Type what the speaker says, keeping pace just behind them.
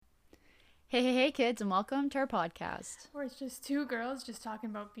Hey, kids, and welcome to our podcast. Where it's just two girls just talking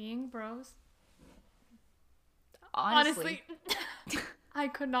about being bros. Honestly, Honestly, I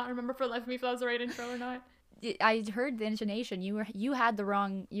could not remember for the life of me if that was the right intro or not. I heard the intonation. You had the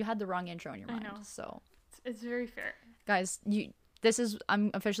wrong intro in your I mind. know. So, It's very fair. guys,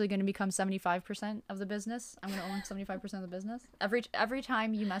 I'm officially going to become 75% of the business. I'm going to own 75% of the business. Every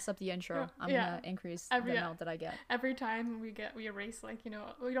time you mess up the intro, I'm Yeah. going to increase Every- the amount that I get. Every time we erase, like,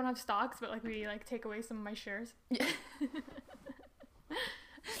 we don't have stocks, but like we like take away some of my shares.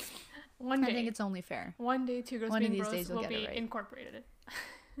 One day. I think it's only fair. One day, Two Girls One of Being these Bros days you'll will get be it right. incorporated.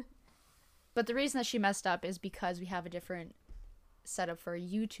 But the reason that she messed up is because we have a different setup for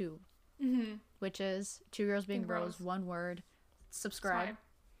YouTube, which is Two Girls Being Bros, one word. Subscribe.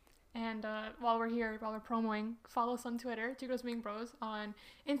 And while we're promoing, follow us on Twitter, Two Girls Being Bros, on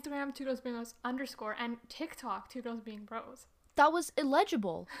Instagram, Two Girls Being Bros _ and TikTok, Two Girls Being Bros. That was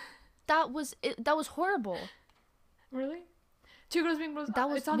illegible. That was horrible. Really? Two Girls Being Bros.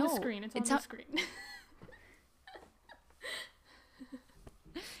 It's on the screen. It's on the screen.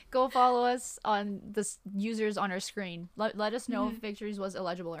 Go follow us on the users on our screen. Let us know if Victories was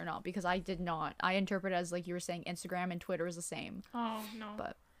illegible or not, because I did not. I interpret it as, like you were saying, Instagram and Twitter is the same. Oh no,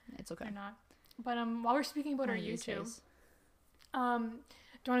 But it's okay. they're not. But while we're speaking about our One of these YouTube, days. do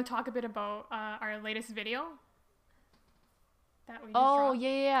you want to talk a bit about our latest video that we just Oh dropped?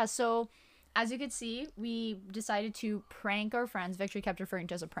 yeah. So, as you could see, we decided to prank our friends. Victory kept referring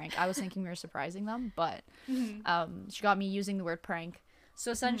to it as a prank. I was thinking we were surprising them, but she got me using the word prank. So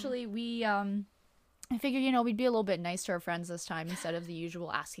essentially, we I figured, we'd be a little bit nice to our friends this time instead of the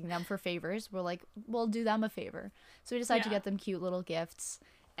usual asking them for favors. We're like, we'll do them a favor. So we decided to Yeah. get them cute little gifts.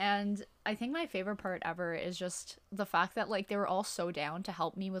 And I think my favorite part ever is just the fact that, like, they were all so down to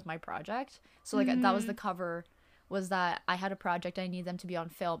help me with my project. So, like, that was the cover, was that I had a project, I need them to be on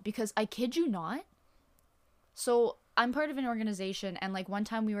film. Because I kid you not, so I'm part of an organization, and, like, one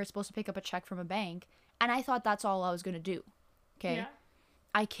time we were supposed to pick up a check from a bank, and I thought that's all I was going to do. Okay? Yeah.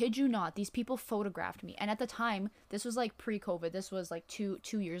 I kid you not, these people photographed me. And at the time, this was like pre-COVID. This was like two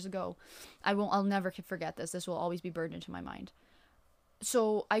years ago. I'll never forget this. This will always be burned into my mind.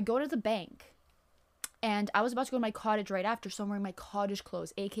 So I go to the bank, and I was about to go to my cottage right after, so I'm wearing my cottage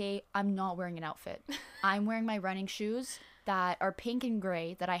clothes, aka I'm not wearing an outfit. I'm wearing my running shoes that are pink and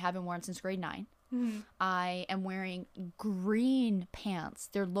gray that I haven't worn since grade 9. I am wearing green pants.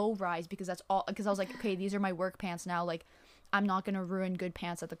 They're low rise because I was like, okay, these are my work pants now. Like, I'm not going to ruin good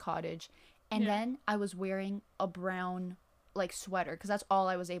pants at the cottage. And then I was wearing a brown, like, sweater because that's all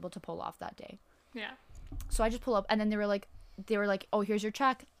I was able to pull off that day. Yeah. So I just pull up, and then they were like, oh, here's your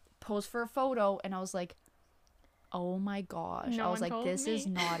check. Pose for a photo. And I was like, oh my gosh. No I was one like, told this is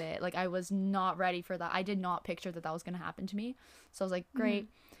me. not it. Like, I was not ready for that. I did not picture that was going to happen to me. So I was like, great.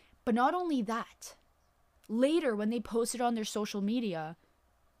 But not only that, later when they posted on their social media,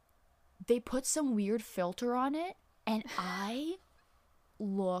 they put some weird filter on it, and I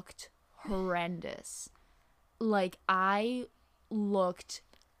looked horrendous. Like, I looked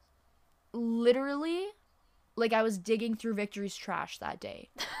literally like I was digging through Victory's trash that day.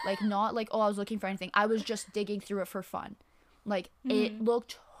 Like, not like, oh, I was looking for anything. I was just digging through it for fun. Like, it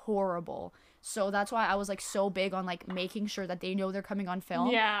looked horrible. So that's why I was, like, so big on, like, making sure that they know they're coming on film.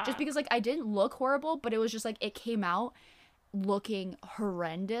 Yeah. Just because, like, I didn't look horrible, but it was just, like, it came out looking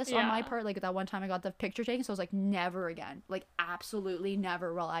horrendous on my Yeah. part. Like, that one time I got the picture taken, so I was like, never again. Like, absolutely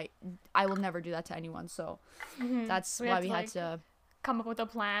never will I will never do that to anyone. So that's We why had we to, had like, to Come up with a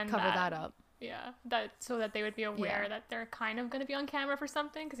plan. cover that up. Yeah, so that they would be aware Yeah. that they're kind of going to be on camera for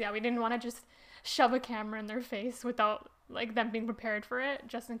something. Because, yeah, we didn't want to just shove a camera in their face without, like, them being prepared for it,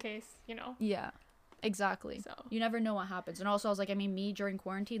 just in case, Yeah, exactly. So. You never know what happens. And also, I was like, I mean, me during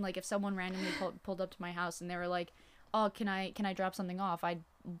quarantine, like, if someone randomly pulled up to my house and they were like, oh, can I drop something off, I'd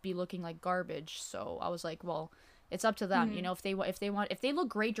be looking like garbage. So I was like, well, it's up to them. If they look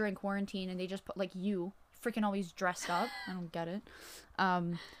great during quarantine and they just put, like, you freaking always dressed up, I don't get it.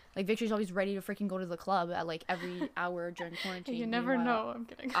 Like, Victory's always ready to freaking go to the club at, like, every hour during quarantine. You never Meanwhile, know. I'm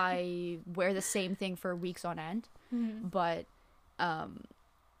kidding. I wear the same thing for weeks on end. But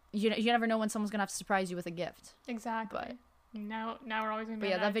you never know when someone's gonna have to surprise you with a gift. Exactly. But Now we're always going to but be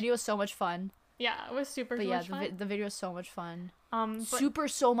yeah, on that edge. video was so much fun. Yeah, it was super, But so yeah, much fun. the video is so much fun. But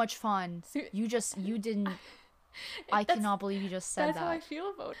So much fun. You didn't. I That's- cannot believe you just said That's how I that.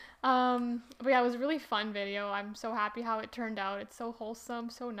 feel about it. But yeah, it was a really fun video. I'm so happy how it turned out. It's so wholesome,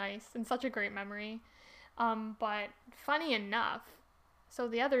 so nice, and such a great memory. But funny enough, so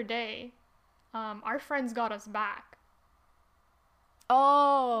the other day, our friends got us back.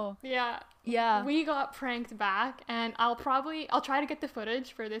 Oh, Yeah. yeah. We got pranked back, and I'll try to get the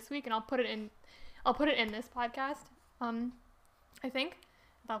footage for this week, and I'll put it in this podcast. I think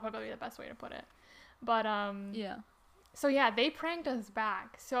that'll probably be the best way to put it. But Yeah. so yeah, they pranked us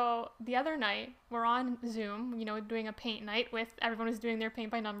back. So the other night, we're on Zoom, doing a paint night with everyone who's doing their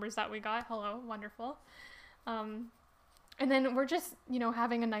paint by numbers that we got. Hello, wonderful. And then we're just,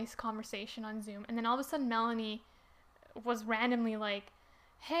 having a nice conversation on Zoom. And then all of a sudden, Melanie was randomly like,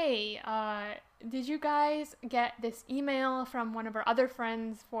 hey, did you guys get this email from one of our other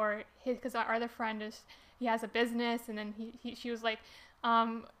friends because our other friend he has a business, and then she was like,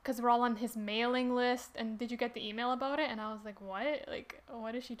 because we're all on his mailing list, and did you get the email about it? And I was like, what? Like,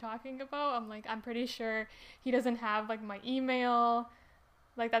 what is she talking about? I'm like, I'm pretty sure he doesn't have, like, my email.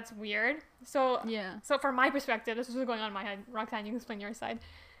 Like, that's weird. So, Yeah. So from my perspective, this is what's going on in my head. Roxanne, you can explain your side,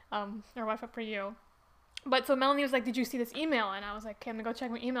 or what for you. But so Melanie was like, did you see this email? And I was like, okay, I'm gonna go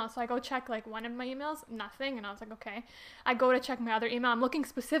check my email. So I go check, like, one of my emails, nothing. And I was like, okay. I go to check my other email. I'm looking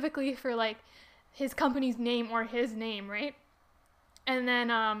specifically for, like, his company's name or his name, right? And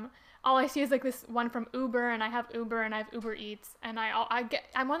then all I see is, like, this one from Uber, and I have Uber, and I have Uber Eats, and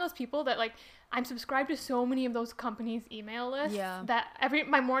I'm one of those people that, like, I'm subscribed to so many of those companies' email lists that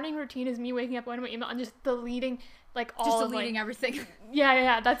my morning routine is me waking up, going to my email, and just deleting, like, Everything.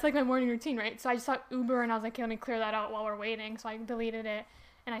 Yeah, that's, like, my morning routine, right? So I just saw Uber, and I was like, okay, let me clear that out while we're waiting. So I deleted it,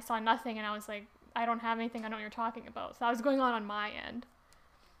 and I saw nothing, and I was like, I don't have anything. I know what you're talking about. So that was going on my end.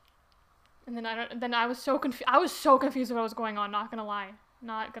 And then I was so confused. I was so confused with what was going on. Not gonna lie.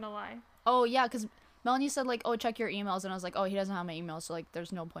 Oh yeah, because Melanie said, like, oh, check your emails, and I was like, oh, he doesn't have my email, so, like,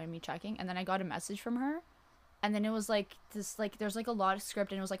 there's no point in me checking. And then I got a message from her, and then it was like this, like, there's, like, a lot of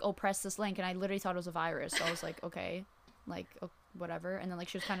script, and it was like, oh, press this link, and I literally thought it was a virus. So I was like, okay, like, whatever. And then, like,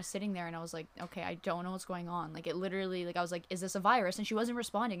 she was kind of sitting there, and I was like, okay, I don't know what's going on. Like, it literally, like, I was like, is this a virus? And she wasn't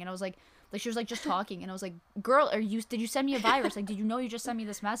responding, and I was like she was, like, just talking, and I was like, girl, did you send me a virus? Like, did you know you just sent me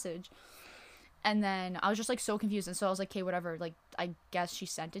this message? And then I was just, like, so confused. And so I was like, okay, whatever. Like, I guess she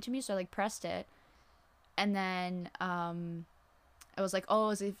sent it to me. So I, like, pressed it. And then I was like, oh,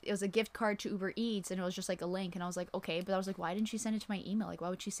 it was a gift card to Uber Eats. And it was just, like, a link. And I was like, okay. But I was like, why didn't she send it to my email? Like, why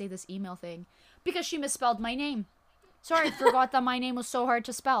would she say this email thing? Because she misspelled my name. Sorry, I forgot that my name was so hard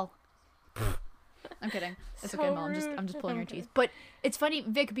to spell. I'm kidding. It's okay, Mel. I'm just pulling your teeth. But it's funny,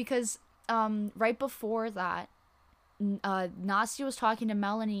 Vic, because right before that, Nastia was talking to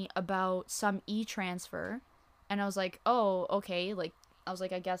Melanie about some e-transfer, and I was like, oh, okay, like, I was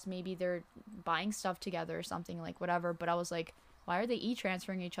like, I guess maybe they're buying stuff together or something, like, whatever. But I was like, why are they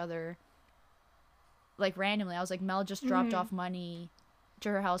e-transferring each other, like, randomly? I was like, Mel just dropped off money to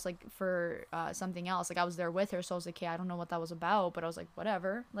her house, like, for something else. Like, I was there with her, so I was like, okay, I don't know what that was about, but I was like,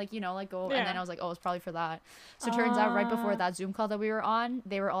 whatever, like, like, go. And then I was like, oh, it's probably for that. So it turns out right before that Zoom call that we were on,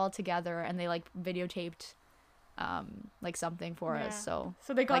 they were all together, and they, like, videotaped like, something for us. So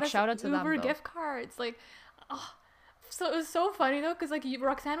they got, like, us shout out to Uber them, gift cards, like, oh. So it was so funny, though, because, like,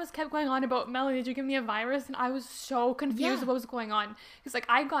 Roxanne kept going on about, Melanie, did you give me a virus? And I was so confused with what was going on. Because, like,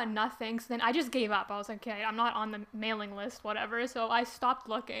 I got nothing. So then I just gave up. I was like, okay, I'm not on the mailing list, whatever. So I stopped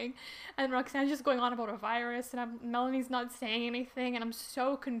looking. And Roxanne's just going on about a virus. And Melanie's not saying anything. And I'm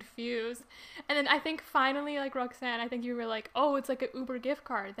so confused. And then I think finally, like, Roxanne, I think you were like, oh, it's like an Uber gift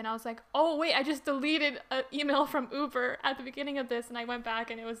card. Then I was like, oh, wait, I just deleted an email from Uber at the beginning of this. And I went back,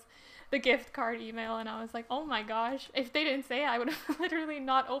 and it was the gift card email, and I was like, oh my gosh, if they didn't say it, I would have literally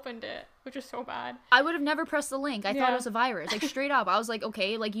not opened it, which is so bad. I would have never pressed the link. I thought it was a virus, like, straight up. I was like,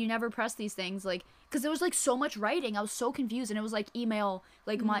 okay, like, you never press these things, like, because there was, like, so much writing. I was so confused, and it was like email,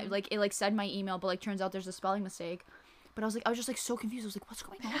 like, my, like, it, like, said my email, but, like, turns out there's a spelling mistake. But I was just, like, so confused. I was like, what's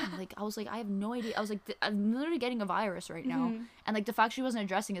going on? Like, I was like, I have no idea. I was like, I'm literally getting a virus right now. And, like, the fact she wasn't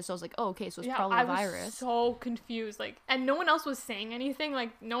addressing it, so I was like, oh, okay, so it's probably a virus. I was so confused. Like, and no one else was saying anything.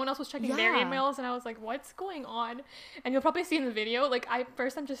 Like, no one else was checking their emails. And I was like, what's going on? And you'll probably see in the video, like, I'm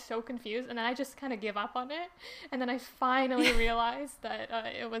just so confused. And then I just kind of give up on it. And then I finally realized that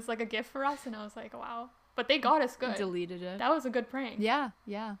it was, like, a gift for us. And I was like, wow. But they got us good. Deleted it. That was a good prank. Yeah.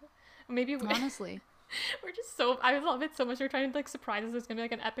 Maybe honestly. We're just I love it so much. We're trying to, like, surprise us. It's gonna be,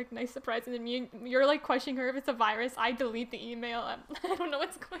 like, an epic, nice surprise. And then you're, like, questioning her if it's a virus. I delete the email. I don't know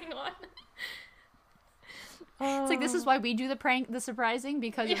what's going on. It's like, this is why we do the surprising,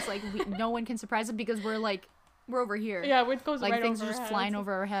 because it's like, no one can surprise it, because we're over here. Yeah, it goes like, right things over are just flying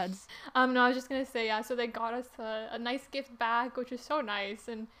over our heads. No, I was just gonna say, so they got us a nice gift back, which is so nice,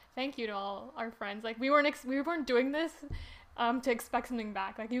 and thank you to all our friends. Like, we weren't doing this to expect something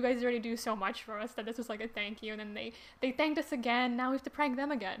back. Like, you guys already do so much for us that this was like a thank you, and then they thanked us again. Now we have to prank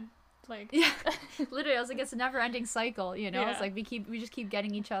them again. Like, Yeah, literally, I was like, it's a never-ending cycle, you know. Yeah. It's like we just keep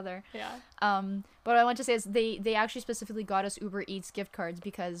getting each other. yeah. But what I want to say is they actually specifically got us Uber Eats gift cards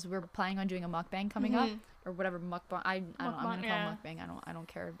because we're planning on doing a mukbang coming up, or whatever mukbang. I don't know, I'm gonna call it mukbang. I don't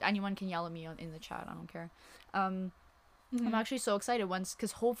care. Anyone can yell at me in the chat. I don't care. I'm actually so excited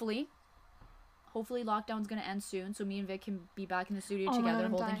because hopefully lockdown's gonna end soon, so me and Vic can be back in the studio together,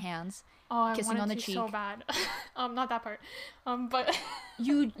 holding hands, kissing on the cheek. So bad. Not that part. But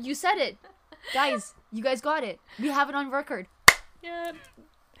you said it, guys. You guys got it. We have it on record. Yeah.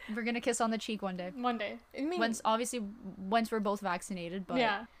 We're gonna kiss on the cheek one day. One day. I mean, once we're both vaccinated, but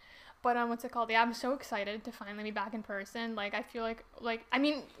yeah. But what's it called? Yeah, I'm so excited to finally be back in person. Like, I feel like I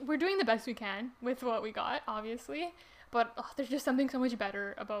mean, we're doing the best we can with what we got, obviously. But there's just something so much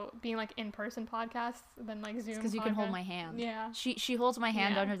better about being like in-person podcasts than like Zoom. Because you can hold my hand. Yeah. She holds my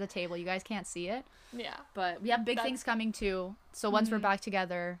hand under the table. You guys can't see it. Yeah. But we have big things coming too. So once we're back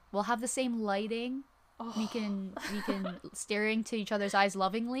together, we'll have the same lighting. Oh. We can staring to each other's eyes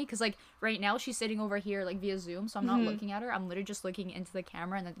lovingly. Because like right now she's sitting over here like via Zoom, so I'm not looking at her. I'm literally just looking into the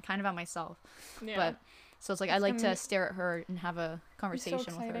camera and then kind of at myself. Yeah. But so it's like I like to stare at her and have a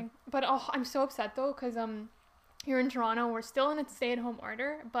conversation with her. But I'm so upset though because here in Toronto, we're still in a stay-at-home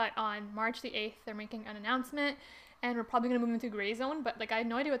order, but on March the 8th, they're making an announcement, and we're probably going to move into gray zone, but, like, I had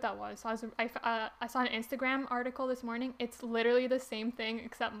no idea what that was. So I saw an Instagram article this morning. It's literally the same thing,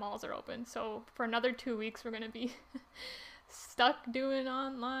 except malls are open. So for another 2 weeks, we're going to be stuck doing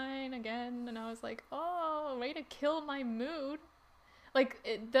online again, and I was like, oh, way to kill my mood. Like,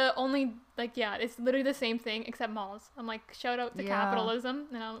 it's literally the same thing, except malls. I'm like, shout out to capitalism,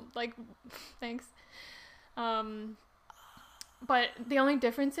 and I'm like, thanks. But the only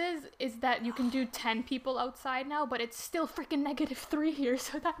difference is that you can do 10 people outside now, but it's still freaking -3 here,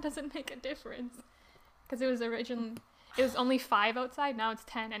 so that doesn't make a difference. Because it was only 5 outside, now it's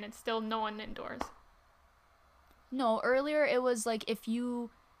 10, and it's still no one indoors. No, earlier it was like if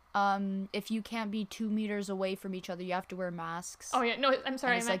you can't be 2 meters away from each other, you have to wear masks. Oh yeah, no, I'm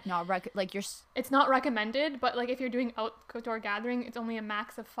sorry. And it's it's not recommended, but like if you're doing outdoor gathering, it's only a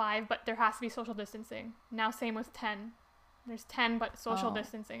max of 5, but there has to be social distancing. Now same with 10. There's 10, but social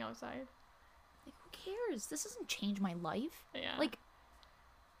distancing outside. Like, who cares? This doesn't change my life. Yeah. Like.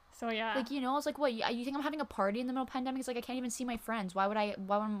 So yeah. Like, you know, it's like, what, you think I'm having a party in the middle of the pandemic? It's like I can't even see my friends. Why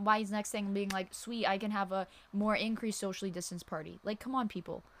is the next thing being like, sweet, I can have a more increased socially distanced party? Like, come on,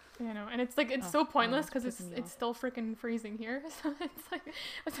 people. You know, and it's like it's so pointless because it's still freaking freezing here. So it's like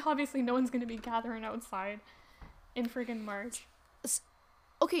it's obviously no one's gonna be gathering outside in freaking March.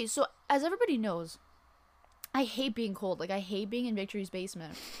 Okay, so as everybody knows, I hate being cold. Like, I hate being in Victory's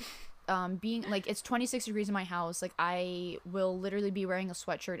basement. Being like it's 26 degrees in my house. Like, I will literally be wearing a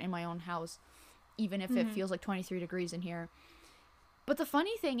sweatshirt in my own house, even if it feels like 23 degrees in here. But the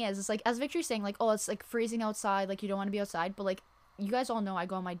funny thing is, it's like as Victory's saying, like, oh, it's like freezing outside. Like, you don't want to be outside, but like. You guys all know I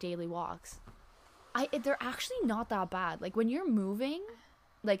go on my daily walks. They're actually not that bad. Like, when you're moving,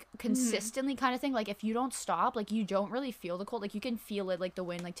 like, consistently kind of thing, like, if you don't stop, like, you don't really feel the cold. Like, you can feel it, like, the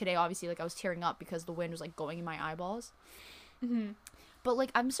wind. Like, today, obviously, like, I was tearing up because the wind was, like, going in my eyeballs. But,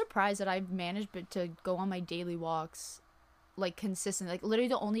 like, I'm surprised that I've managed to go on my daily walks, like, consistently. Like, literally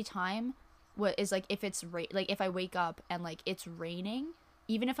the only time is, like, if it's, like, if I wake up and, like, it's raining.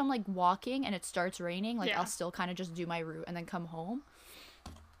 Even if I'm, like, walking and it starts raining, like, I'll still kind of just do my route and then come home.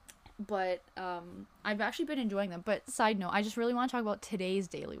 But, I've actually been enjoying them. But, side note, I just really want to talk about today's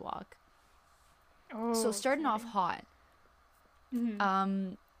daily walk. Oh, so, starting off hot.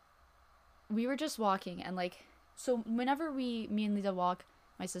 We were just walking and, like, so whenever me and Lisa walk,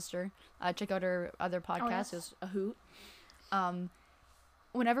 my sister, check out her other podcast, it's A Hoot.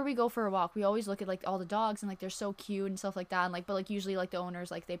 Whenever we go for a walk, we always look at, like, all the dogs and, like, they're so cute and stuff like that. And, like, but, like, usually, like, the owners,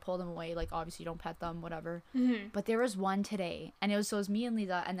 like, they pull them away. Like, obviously, you don't pet them, whatever. But there was one today. And it was me and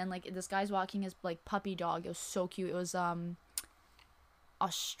Lisa. And then, like, this guy's walking his, like, puppy dog. It was so cute. It was,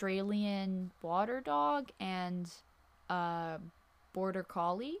 Australian water dog and, border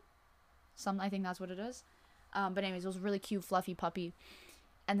collie. I think that's what it is. But anyways, it was a really cute, fluffy puppy.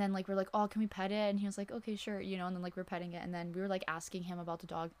 And then, like, we're like, oh, can we pet it? And he was like, okay, sure, you know, and then, like, we're petting it. And then we were, like, asking him about the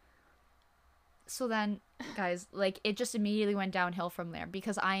dog. So then, guys, like, it just immediately went downhill from there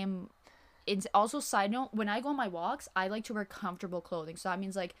because it's also, side note, when I go on my walks, I like to wear comfortable clothing. So that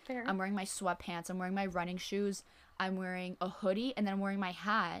means, like, Fair. I'm wearing my sweatpants, I'm wearing my running shoes, I'm wearing a hoodie, and then I'm wearing my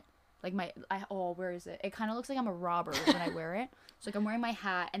hat. Like, where is it? It kind of looks like I'm a robber when I wear it. So, like, I'm wearing my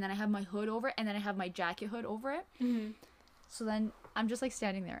hat, and then I have my hood over it, and then I have my jacket hood over it. So then I'm just, like,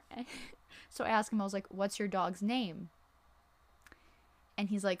 standing there. So I asked him, I was like, what's your dog's name? And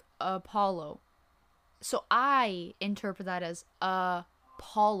he's like, Apollo. So I interpret that as,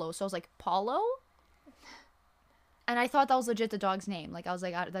 Apollo. So I was like, Paulo? And I thought that was legit the dog's name. Like, I was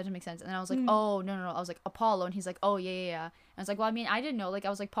like, that doesn't make sense. And then I was like, oh, no. I was like, Apollo. And he's like, oh, yeah. And I was like, well, I mean, I didn't know. Like, I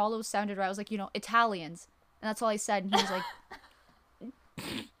was like, Paulo sounded right. I was like, Italians. And that's all I said. And he was like,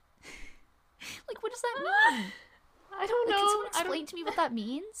 like, what does that mean? I don't know. Like, can someone explain to me what that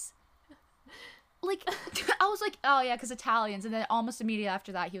means? Like, I was like, oh, yeah, because Italians. And then almost immediately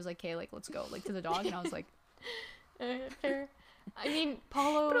after that, he was like, okay, like, let's go, like, to the dog. And I was like, fair. I mean,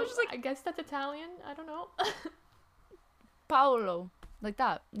 Paulo, but I was just like, I guess that's Italian. I don't know. Paolo, like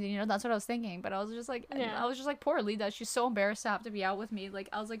that, that's what I was thinking. But I was just like, I was just like, poor Lida, she's so embarrassed to have to be out with me. Like,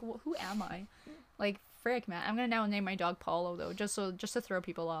 I was like, well, who am I? Like, frick, man. I'm gonna now name my dog Paulo though, just to throw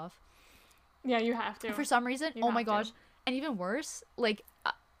people off. Yeah, you have to. And for some reason, oh my gosh, and even worse, like,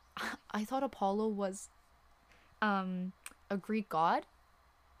 I thought Apollo was a Greek god.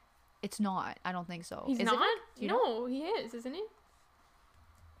 It's not. I don't think so. He's not? No, he is, isn't he?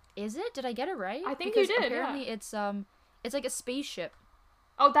 Is it? Did I get it right? I think because you did. Apparently, it's like a spaceship.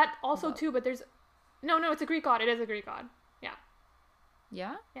 Oh, that also too. But there's, no, it's a Greek god. It is a Greek god. Yeah.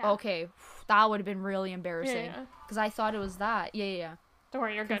 Yeah. Okay, that would have been really embarrassing. Because I thought it was that. Yeah. Don't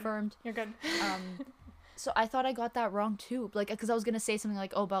worry, you're confirmed. Good. You're good. So I thought I got that wrong too. Like, because I was gonna say something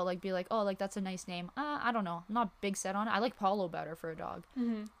like, about like, be like, oh, like that's a nice name. I don't know. I'm not big set on it. I like Paulo better for a dog.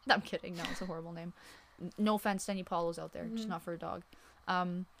 Mm-hmm. I'm kidding. No, it's a horrible name. No offense to any Paulos out there, just not for a dog.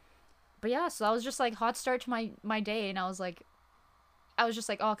 But yeah, so that was just like hot start to my day, and I was just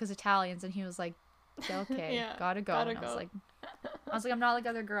like, oh, because Italians, and he was like, okay, gotta go. And I was like, I'm not like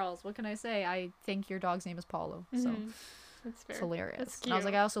other girls. What can I say? I think your dog's name is Paulo, so that's fair. It's hilarious. That's cute. And I was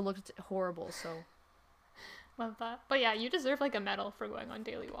like, I also looked horrible, so. Love that. But yeah, you deserve like a medal for going on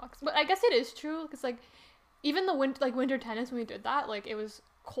daily walks. But I guess it is true because like even the winter tennis when we did that, like it was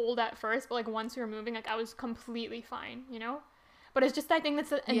cold at first, but like once we were moving, like I was completely fine, But it's just I think that's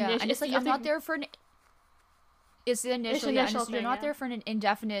the initial. And it's like I'm not there for an. It's the initial. Thing, you're not there for an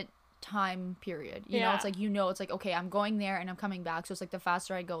indefinite time period. You know, it's like it's like okay, I'm going there and I'm coming back. So it's like the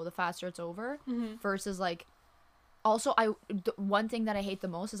faster I go, the faster it's over. Versus like. Also, the one thing that I hate the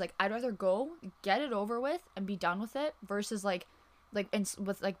most is like I'd rather go get it over with and be done with it versus like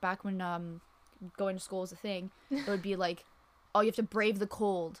with like back when going to school was a thing, it would be like, oh, you have to brave the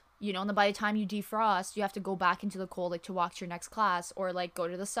cold, and then by the time you defrost, you have to go back into the cold like to walk to your next class or like go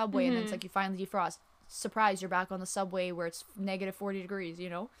to the subway and then it's like you finally defrost. Surprise, you're back on the subway where it's negative 40 degrees,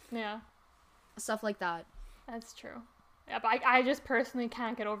 Yeah. Stuff like that. That's true. Yeah, but I just personally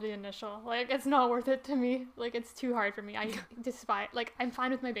can't get over the initial. Like, it's not worth it to me. Like, it's too hard for me. I despise, like, I'm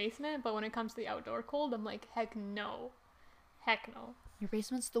fine with my basement, but when it comes to the outdoor cold, I'm like, heck no. Heck no. Your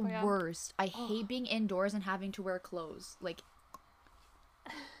basement's the worst. I hate being indoors and having to wear clothes. Like,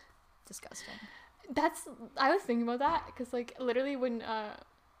 disgusting. I was thinking about that, because, like, literally when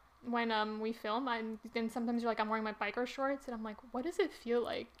we film, then sometimes you're like, I'm wearing my biker shorts, and I'm like, what does it feel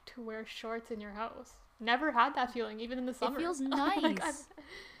like to wear shorts in your house? Never had that feeling, even in the summer. It feels nice.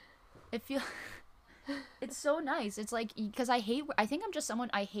 It's so nice. It's like, because I think I'm just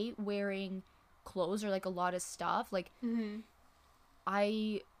someone, I hate wearing clothes or like a lot of stuff. Like,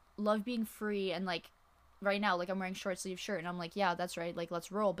 I love being free, and like right now, like I'm wearing short sleeve shirt and I'm like, yeah, that's right. Like,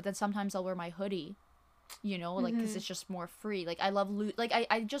 let's roll. But then sometimes I'll wear my hoodie, like, cause it's just more free. Like I love like,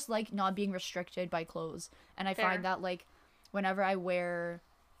 I just like not being restricted by clothes. And I find that like whenever I wear,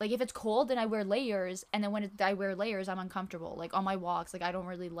 like, if it's cold, then I wear layers, and then when I wear layers, I'm uncomfortable. Like, on my walks, like, I don't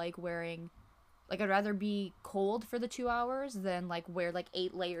really like wearing, like, I'd rather be cold for the 2 hours than, like, wear, like,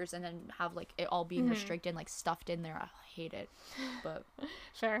 8 layers and then have, like, it all being restricted and, like, stuffed in there. I hate it, but.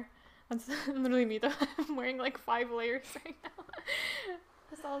 Fair. That's literally me, though. I'm wearing, like, 5 layers right now.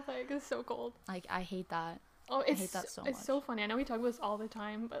 This all like, it's so cold. Like, I hate that. Oh, I hate that so much. It's so funny. I know we talk about this all the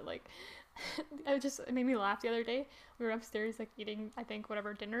time, but, like, it made me laugh the other day. We were upstairs like eating, I think,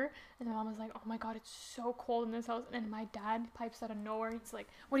 whatever dinner, and my mom was like, oh my god, it's so cold in this house. And then my dad pipes out of nowhere. He's like,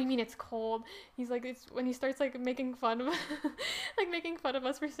 what do you mean it's cold? He's like, it's when he starts like making fun of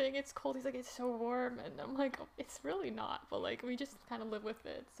us for saying it's cold. He's like, it's so warm. And I'm like, oh, it's really not, but like we just kind of live with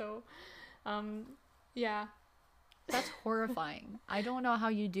it. So yeah, that's horrifying. I don't know how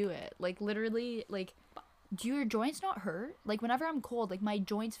you do it. Like, literally, like, do your joints not hurt? Like, whenever I'm cold, like, my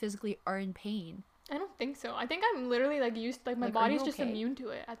joints physically are in pain. I don't think so. I think I'm literally, like, used, like, my body's just immune to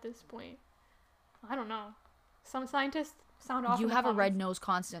it at this point. I don't know. Some scientists sound off. You have a red nose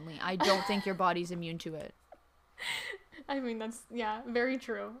constantly. I don't think your body's immune to it. I mean, that's, yeah, very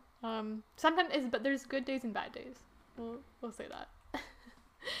true. But there's good days and bad days. We'll say that.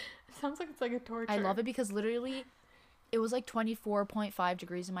 It sounds like it's, like, a torture. I love it because literally it was like 24.5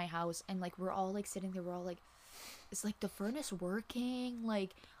 degrees in my house, and like we're all like sitting there, we're all like is like the furnace working?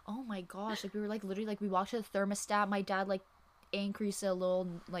 Like, oh my gosh, like we were like literally like we walked to the thermostat. My dad like increased it a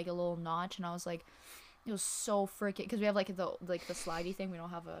little notch, and I was like, it was so freaking, because we have like the slidey thing. We don't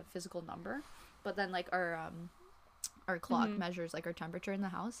have a physical number, but then like our clock measures like our temperature in the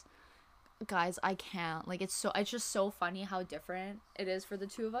house. Guys, I can't, like, it's just so funny how different it is for the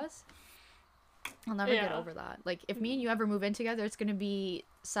two of us. I'll never get over that. Like, if me and you ever move in together, it's gonna be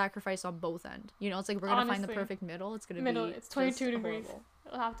sacrifice on both end. You know, it's like we're gonna find the perfect middle. It's gonna be it's 22 degrees. Horrible.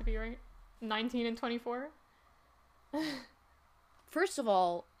 It'll have to be, right? 19 and 24. First of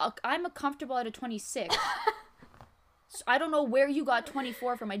all, I'm comfortable at a 26. So I don't know where you got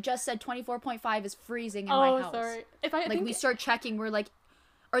 24 from. I just said 24.5 is freezing in my house. Oh, sorry. We start checking, we're like,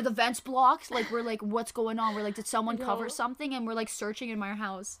 are the vents blocked? Like, we're like, what's going on? We're like, did someone cover something? And we're like searching in my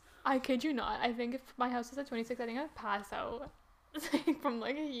house. I kid you not. I think if my house is at 26, I think I'd pass out from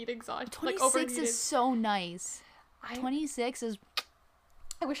like a heat exhaustion. 26 is so nice. 26 is...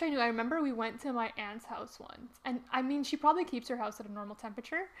 I wish I knew. I remember we went to my aunt's house once, and I mean, she probably keeps her house at a normal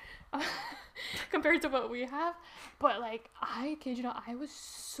temperature compared to what we have, but like, I kid you not, I was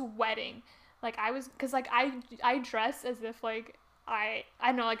sweating. Like, because like I dress as if like I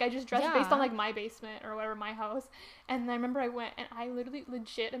don't know, like I just dress based on like my basement or whatever, my house. And I remember I went and I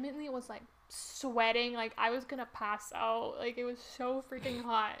legitimately was like sweating, like I was gonna pass out. Like, it was so freaking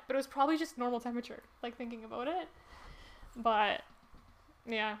hot, but it was probably just normal temperature, like thinking about it. But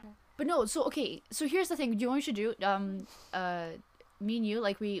yeah. But no, so okay, so here's the thing. Do you know what we should do? Me and you,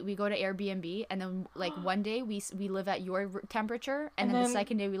 like, we go to Airbnb, and then like one day we live at your temperature, and then the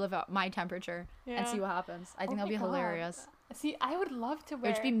second day we live at my temperature, and see what happens. I think that'll be hilarious. See, I would love to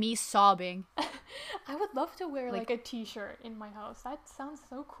wear... It would be me sobbing. I would love to wear like a t-shirt in my house. That sounds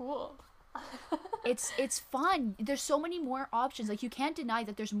so cool. It's fun. There's so many more options. Like, you can't deny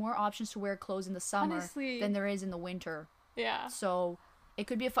that there's more options to wear clothes in the summer than there is in the winter. Yeah. So it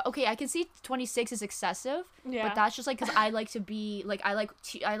could be okay, I can see 26 is excessive, but that's just like because I like to be like, I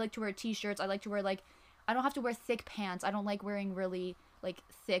like to wear t-shirts. I like to wear like, I don't have to wear thick pants. I don't like wearing really like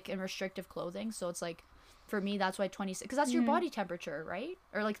thick and restrictive clothing. So it's like, for me, that's why 26, because that's your body temperature, right?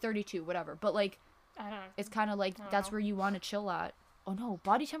 Or like 32, whatever. But like, I don't know. It's kind of like that's where you want to chill at. Oh no,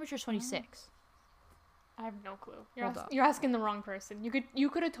 body temperature is 26. I have no clue. You're asking the wrong person. You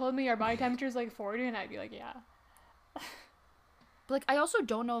could have told me our body temperature is like 40, and I'd be like, yeah. But like, I also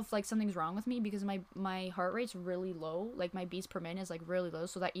don't know if like something's wrong with me, because my heart rate's really low. Like, my beats per minute is like really low,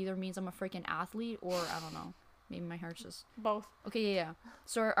 so that either means I'm a freaking athlete, or I don't know. Maybe my heart's just... Both. Okay, yeah.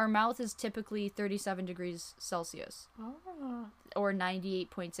 So our mouth is typically 37 degrees Celsius. Oh. Or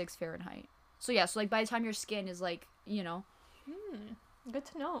 98.6 Fahrenheit. So yeah, so like by the time your skin is like, you know. Good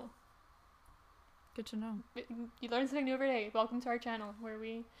to know. Good to know. You learn something new every day. Welcome to our channel, where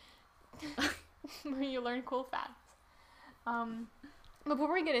where you learn cool facts. But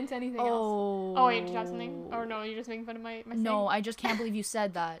before we get into anything else... Oh, wait, did you have something? Or no, you're just making fun of my No, I just can't believe you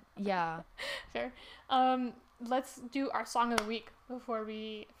said that. Yeah. Fair. Let's do our song of the week before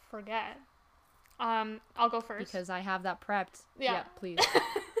we forget. I'll go first. Because I have that prepped. Yeah, please.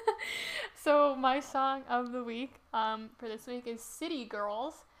 So my song of the week for this week is City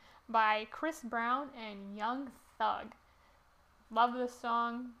Girls by Chris Brown and Young Thug. Love this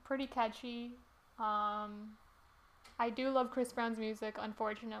song. Pretty catchy. I do love Chris Brown's music,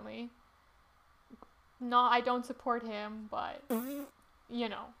 unfortunately. No, I don't support him, but, you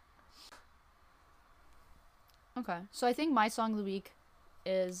know. Okay, so I think my song of the week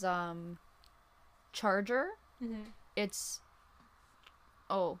is Charger. It's...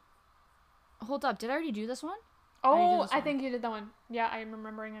 Oh. Hold up, did I already do this one? Oh, I think you did that one. Yeah, I'm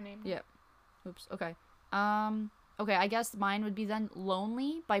remembering a name. Yep. Oops, okay. Okay, I guess mine would be then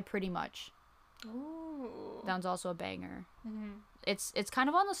Lonely by Pretty Much. Ooh. That one's also a banger. It's kind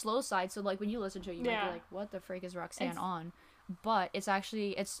of on the slow side, so like when you listen to it, you might be like, what the frick is Roxanne on? But it's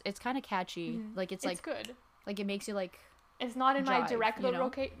actually, it's kind of catchy. Like, it's like good. Like, it makes you like... It's not in my direct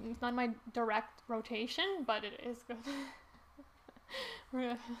it's not in my direct rotation, but it is good.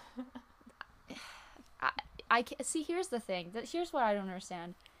 I see, here's the thing. Here's what I don't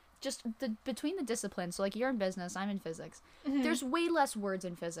understand. Just between the disciplines, so like you're in business, I'm in physics. There's way less words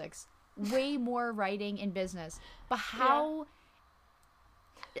in physics. Way more writing in business. But how...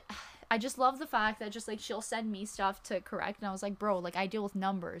 Yeah. I just love the fact that just like she'll send me stuff to correct, and I was like, bro, like I deal with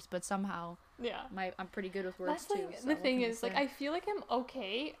numbers, but somehow I'm pretty good with words. That's like, the thing is, like, I feel like I'm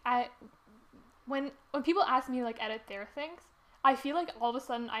okay at when people ask me like edit their things, I feel like all of a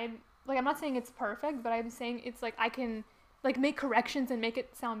sudden I'm not saying it's perfect, but I'm saying it's like I can like make corrections and make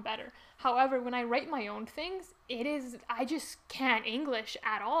it sound better. However, when I write my own things, I just can't English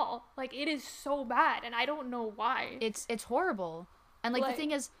at all. Like it is so bad, and I don't know why. It's horrible. And like the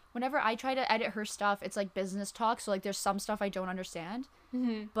thing is, whenever I try to edit her stuff, it's like business talk, so like there's some stuff I don't understand.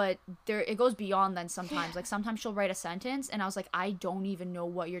 But it goes beyond then sometimes. Like sometimes she'll write a sentence and I was like, I don't even know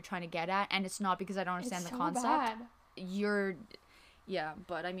what you're trying to get at, and it's not because I don't understand the concept. Bad. Yeah,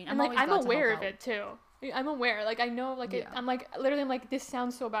 but I mean, I'm like, I'm aware of it too. I'm aware, like I know, like I'm like literally, I'm like, this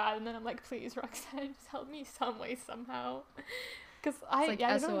sounds so bad, and then I'm like, please, Roxanne, just help me some way somehow, because I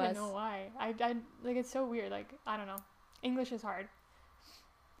don't even know why. I like, it's so weird. Like I don't know, English is hard.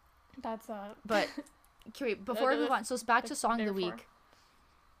 That's But okay, wait, before we move on, so it's back to song of the week.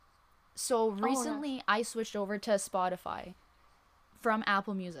 So recently I switched over to Spotify from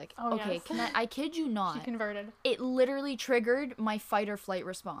Apple Music. Okay, yes. I kid you not. She converted. It literally triggered my fight or flight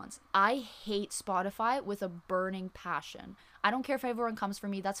response. I hate Spotify with a burning passion. I don't care if everyone comes for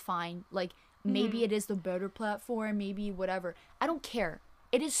me, that's fine. Like, maybe it is the better platform, maybe whatever. I don't care.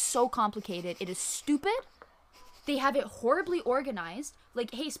 It is so complicated. It is stupid. They have it horribly organized.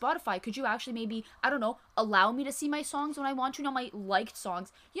 Like, hey, Spotify, could you actually maybe, I don't know, allow me to see my songs when I want to, not my liked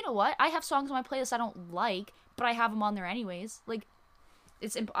songs? You know what? I have songs on my playlist I don't like, but I have them on there anyways. Like,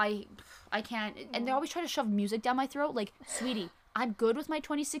 I can't, and they always try to shove music down my throat. Like, sweetie, I'm good with my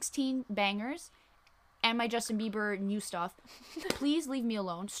 2016 bangers and my Justin Bieber new stuff. Please leave me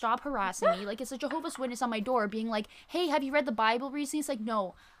alone. Stop harassing me. Like, it's a Jehovah's Witness on my door being like, hey, have you read the Bible recently? It's like,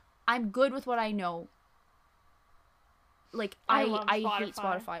 no, I'm good with what I know. Like, I hate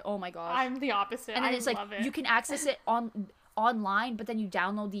Spotify. Oh my gosh. I'm the opposite. And then it's like, you can access it online, but then you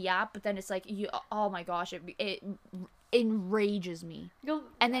download the app, but then it's like, oh my gosh, it enrages me.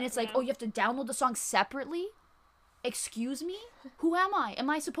 And then it's like, oh, you have to download the song separately? Excuse me? Who am I? Am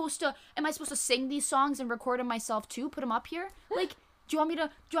I supposed to sing these songs and record them myself too? Put them up here? Like, do you want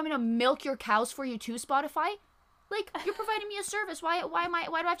me to milk your cows for you too, Spotify? Like, you're providing me a service. Why do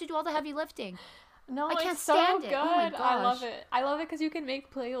I have to do all the heavy lifting? No, I can't it's so stand good. It. Oh my gosh. I love it. I love it because you can make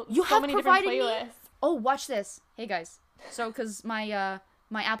You so have many provided different playlists. Me? Oh, watch this. Hey guys. So, because my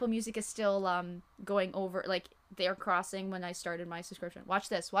Apple Music is still going over, like, they're crossing when I started my subscription. Watch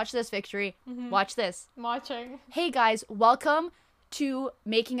this, Victory. Watch this. I'm watching. Hey guys, welcome to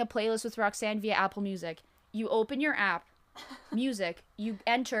making a playlist with Roxanne via Apple Music. You open your app, music, you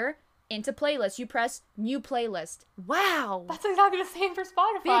enter into playlist, you press new playlist. Wow. That's exactly the same for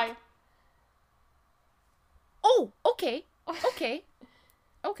Spotify. Oh, okay. Okay.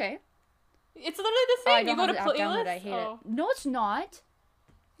 It's literally the same. You go to playlist. I hate it. No, it's not.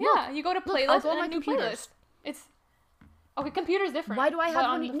 Yeah, you go to playlist and my new playlist. It's okay. Computer's different. Why do I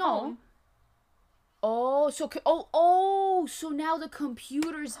have one? No. Oh, so now the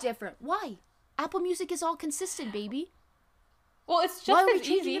computer's different. Why? Apple Music is all consistent, baby. Well, it's just as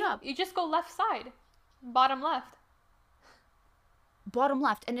easy. You just go left side, bottom left. Bottom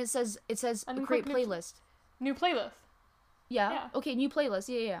left, and it says create playlist. New playlist. Yeah. Okay, new playlist.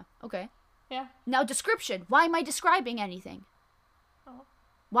 Yeah. Okay. Yeah. Now description. Why am I describing anything? Oh.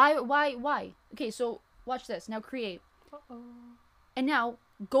 Why? Okay, so watch this. Now create. Uh-oh. And now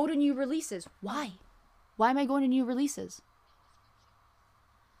go to new releases. Why? Why am I going to new releases?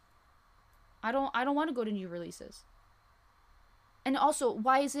 I don't want to go to new releases. And also,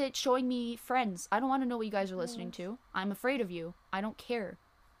 why is it showing me friends? I don't want to know what you guys are listening to. I'm afraid of you. I don't care.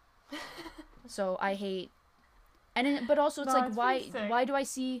 So I hate. But also it's like, why do I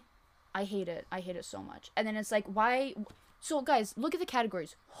see? I hate it. I hate it so much. And then it's like, why? So guys, look at the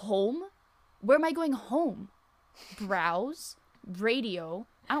categories. Home? Where am I going home? Browse? Radio?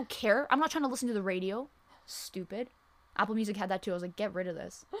 I don't care. I'm not trying to listen to the radio. Stupid. Apple Music had that too. I was like, get rid of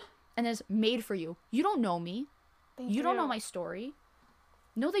this. And there's made for you. You don't know me. You don't know my story.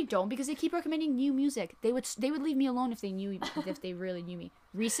 No, they don't, because they keep recommending new music. They would leave me alone if they really knew me.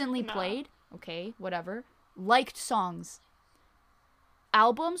 Recently played. Okay, whatever. Liked songs.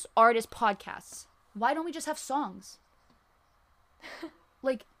 Albums, artists, podcasts. Why don't we just have songs?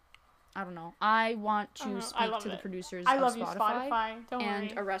 Like, I don't know. I want to speak to the producers of Spotify,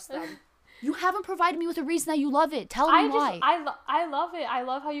 and arrest them. You haven't provided me with a reason that you love it. Tell me why. I love it. I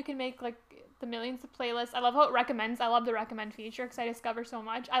love how you can make like the millions of playlists. I love how it recommends. I love the recommend feature because I discover so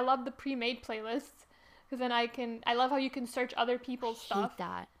much. I love the pre-made playlists because then I love how you can search other people's stuff. I hate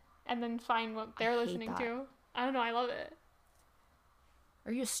that. And then find what they're listening to. I don't know. I love it.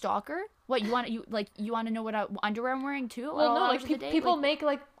 Are you a stalker? What, you want to know what underwear I'm wearing too? Well, no, like people make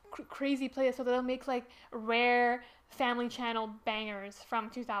like crazy playlists, so they'll make like rare Family Channel bangers from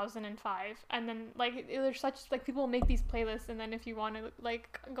 2005, and then like there's such like people make these playlists, and then if you want to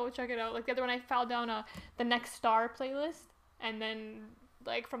like go check it out, like the other one I fell down the Next Star playlist, and then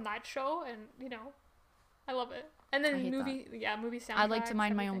like from that show, and you know, I love it. And I then hate movie soundtracks. I like to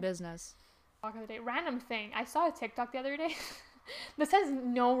mind my own everything. business. Talk of the day. Random thing. I saw a TikTok the other day. This has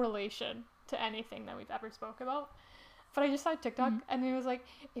no relation to anything that we've ever spoke about. But I just saw a TikTok and it was like,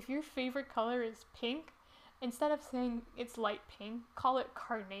 if your favorite color is pink, instead of saying it's light pink, call it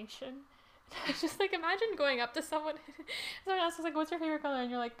carnation. I was just like, imagine going up to someone, someone else is like, what's your favorite color?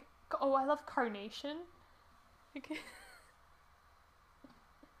 And you're like, oh, I love carnation. Like, can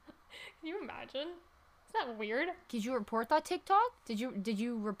you imagine? Isn't that weird? Did you report that TikTok?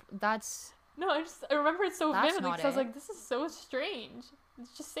 That's No, I remember it so That's vividly not because I was it. like, this is so strange.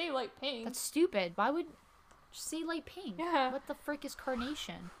 Just say light pink. that's stupid. Why would just say light pink? Yeah. What the frick is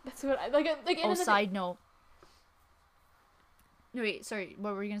carnation? That's what I like. Oh, side note. No, wait, sorry.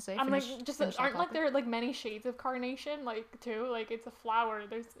 What were you gonna say? I'm Finish- like, just finish that aren't like topic. there like many shades of carnation, like too. Like it's a flower.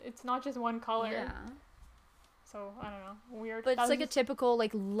 It's not just one color. Yeah. So I don't know. Weird. But That it's was like a just- typical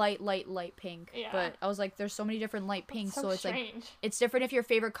like light pink. Yeah. But I was like, there's so many different light that's pinks, so so it's like strange. it's different if your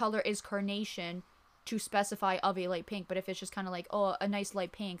favorite color is carnation to specify of a light pink. But if it's just kind of like, oh, a nice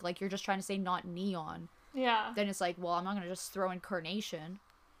light pink, like you're just trying to say not neon, Yeah. then it's like, well, I'm not gonna just throw in carnation.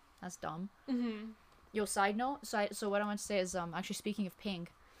 That's dumb. Mhm. Yo, side note. So what I want to say is, actually speaking of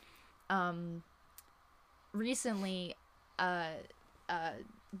pink, recently,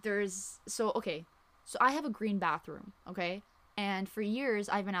 so I have a green bathroom, okay, and for years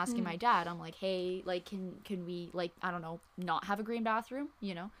I've been asking my dad, I'm like, hey, like, can we, like, I don't know, not have a green bathroom,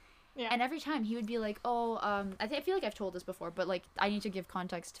 you know? Yeah. And every time he would be like, oh, I feel like I've told this before, but like I need to give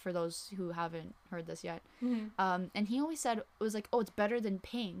context for those who haven't heard this yet. Mhm. And he always said it was like, oh, it's better than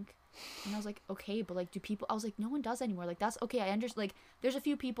pink. And I was like, okay, but like, do people? I was like, no one does anymore. Like, that's okay. I understand. Like, there's a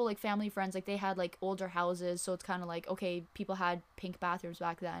few people, like family friends, like they had like older houses, so it's kind of like, okay, people had pink bathrooms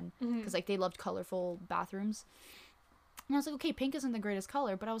back then because like they loved colorful bathrooms. And I was like, okay, pink isn't the greatest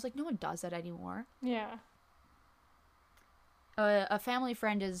color, but I was like, no one does that anymore. Yeah. A family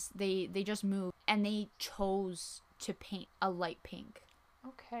friend they just moved and they chose to paint a light pink.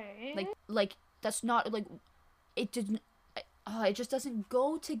 Okay. Like that's not like it didn't. It just doesn't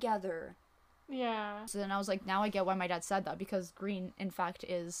go together. Yeah. So then I was like, now I get why my dad said that, because green, in fact,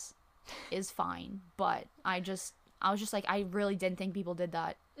 is fine. But I was just like, I really didn't think people did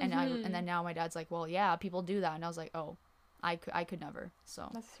that, and and then now my dad's like, well, yeah, people do that, and I was like, oh, I could never. So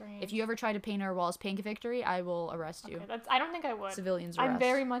That's strange. if you ever try to paint our walls pink, Victory, I will arrest you. Okay, I don't think I would. Civilians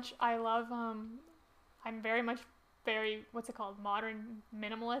arrest. I love I'm very much what's it called, modern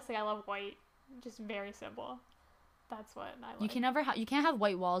minimalist. Like I love white, just very simple. That's what I like. You can't have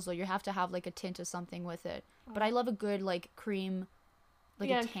white walls though. You have to have like a tint of something with it. But I love a good like cream, like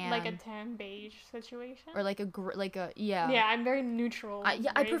a tan, like a tan beige situation. or like yeah. Yeah, I'm very neutral. I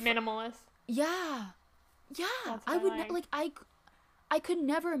very prefer- minimalist. Yeah. Yeah. That's I what I would like. I could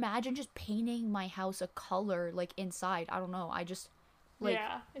never imagine just painting my house a color like inside. I don't know. I just like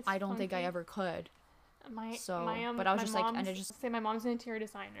Yeah, it's I don't think I funky. ever could. But I was just like, and I just say my mom's an interior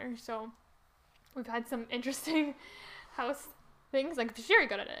designer, so we've had some interesting house things. Like she's very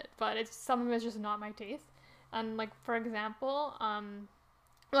good at it, but some of it's just not my taste. And like for example, well,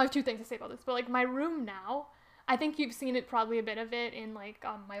 I have two things to say about this, but like my room now, I think you've seen it, probably a bit of it in like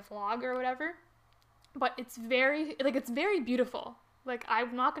my vlog or whatever. But it's very beautiful. Like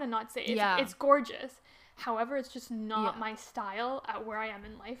I'm not gonna not say it. Yeah. It's gorgeous. However, it's just not Yeah. my style at where I am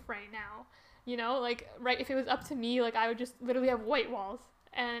in life right now. You know, like right, if it was up to me, like I would just literally have white walls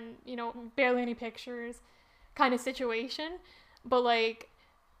and, you know, barely any pictures kind of situation. But like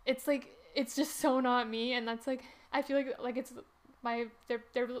it's just so not me, and that's like I feel like it's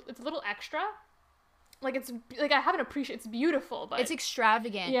it's a little extra. Like it's like I haven't appreciated. It's beautiful, but it's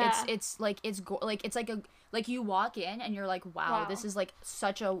extravagant. Yeah. It's like it's like you walk in and you're like, wow, Wow. this is like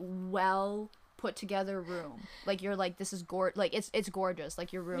such a well put together room. Like you're like, this is like it's gorgeous.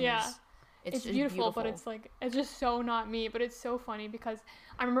 Like your room Yeah. is It's just beautiful, but it's like it's just so not me. But it's so funny because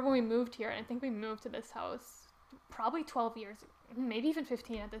I remember when we moved here, and I think we moved to this house probably 12 years, maybe even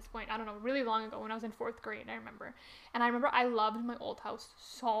 15 at this point. I don't know, really long ago when I was in 4th grade. I remember I loved my old house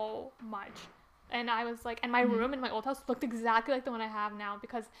so much. And I was like, and my room in my old house looked exactly like the one I have now,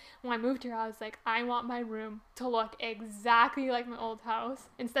 because when I moved here, I was like, I want my room to look exactly like my old house.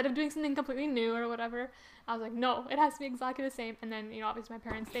 Instead of doing something completely new or whatever, I was like, no, it has to be exactly the same. And then, you know, obviously my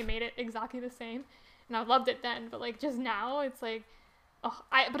parents, they made it exactly the same. And I loved it then. But like just now, it's like,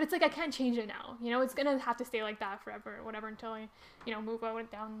 but it's like I can't change it now. You know, it's going to have to stay like that forever or whatever until I, you know, move out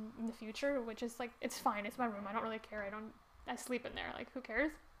down in the future, which is like, it's fine. It's my room. I don't really care. I sleep in there. Like, who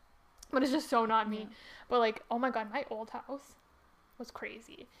cares? But it's just so not me. Yeah. But like, oh my god, my old house was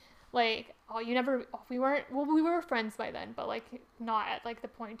crazy. Like, oh, you never, oh, we weren't, well, we were friends by then, but like not at like the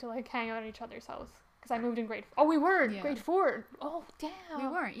point to like hang out at each other's house. Because I moved in oh, we were Yeah. grade 4. Oh, damn. We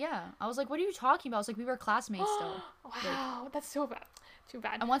weren't, yeah. I was like, what are you talking about? I was like, we were classmates still. Wow, that's so bad. Too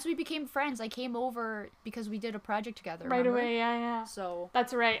bad. And once we became friends, I came over because we did a project together. Right remember? away, yeah. So.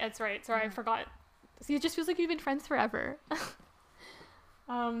 That's right. Sorry, I forgot. See, it just feels like you've been friends forever.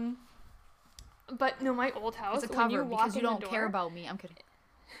 But no, my old house. It's a when cover you walk because you in the don't door, care about me. I'm kidding.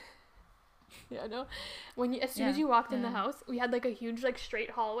 Yeah, no. When you, as soon as you walked in the house, we had like a huge like straight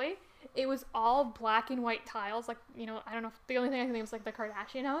hallway. It was all black and white tiles, like, you know, I don't know. The only thing I can think was like the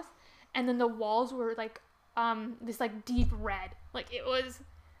Kardashian house, and then the walls were like this like deep red. Like it was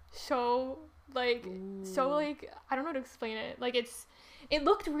so like I don't know how to explain it. Like it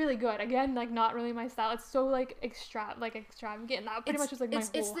looked really good. Again, like not really my style. It's so like extravagant. And that pretty much was like my whole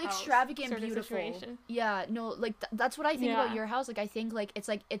It's the house extravagant sort of beautiful. situation. Yeah, no, like that's what I think about your house. Like I think like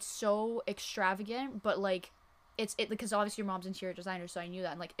it's so extravagant, but like it's because obviously your mom's interior designer, so I knew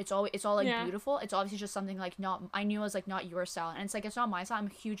that. And like it's all like beautiful. It's obviously just something like not, I knew it was like not your style, and it's like it's not my style. I'm a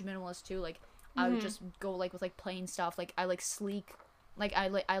huge minimalist too. Like I would just go like with like plain stuff. Like I like sleek. Like I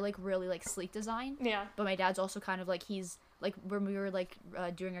like really like sleek design. Yeah. But my dad's also kind of like, he's like, when we were like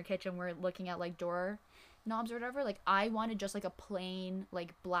doing our kitchen, we're looking at like door knobs or whatever. Like I wanted just like a plain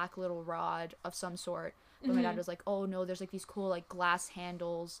like black little rod of some sort. But my dad was like, oh no, there's like these cool like glass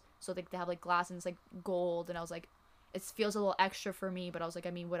handles. So like they have like glass and it's like gold. And I was like, it feels a little extra for me. But I was like,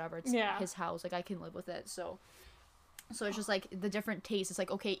 I mean, whatever. It's his house. Like I can live with it. So it's just like the different tastes. It's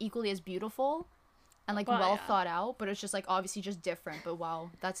like, okay, equally as beautiful and like thought out, but it's just like obviously just different. But wow,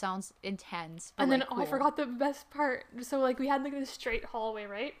 that sounds intense. But, and then like, cool. cool. I forgot the best part. So like we had like this straight hallway,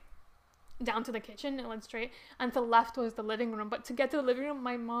 right, down to the kitchen, and went straight, and to the left was the living room. But to get to the living room,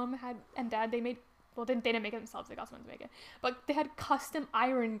 my mom and dad, they made, well, they didn't make it themselves, they got someone to make it, but they had custom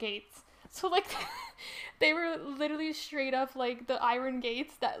iron gates. So like they were literally straight up like the iron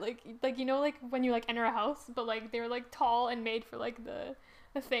gates that like you know, like when you like enter a house, but like they were like tall and made for like the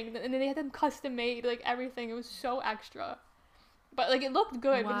thing, and then they had them custom made, like everything. It was so extra, but like it looked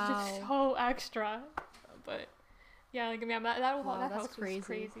good. But it's just so extra. But yeah, like that house crazy. was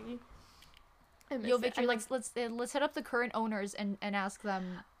crazy. Yo, Victory, like let's hit up the current owners and ask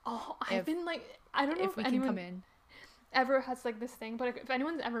them. Oh, I've been like, I don't know if we anyone can come in ever has like this thing, but if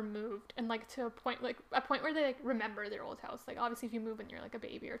anyone's ever moved and like to a point where they like remember their old house, like obviously if you move when you're like a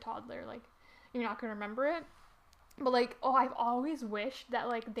baby or toddler, like you're not gonna remember it. But like, oh, I've always wished that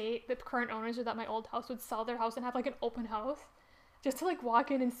like the current owners or that my old house would sell their house and have like an open house, just to like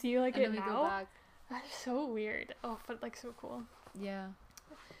walk in and see like and it now. Go back. That's so weird. Oh, but like so cool. Yeah.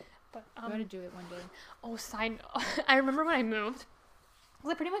 But we gotta do it one day. Oh, I remember when I moved.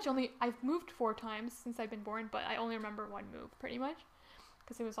 Cause I've moved 4 times since I've been born, but I only remember one move pretty much,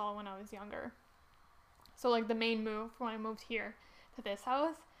 because it was all when I was younger. So like the main move when I moved here to this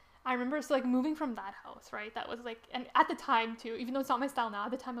house, I remember, so like moving from that house, right? That was like, and at the time too, even though it's not my style now,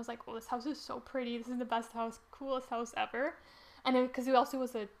 at the time I was like, oh, this house is so pretty. This is the best house, coolest house ever. And then, because it also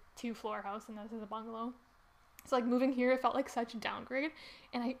was a 2-floor house and this is a bungalow. So like moving here, it felt like such a downgrade.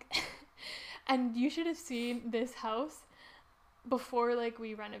 And and you should have seen this house before like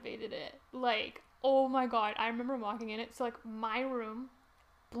we renovated it. Like, oh my God, I remember walking in it. So like my room,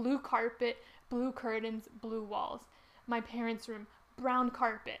 blue carpet, blue curtains, blue walls. My parents' room, brown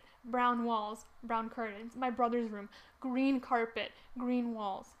carpet, brown walls, brown curtains. My brother's room, green carpet, green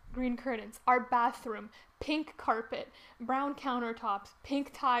walls, green curtains. Our bathroom, pink carpet, brown countertops, pink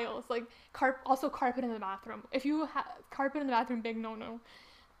tiles, like also carpet in the bathroom. If you have carpet in the bathroom, big no.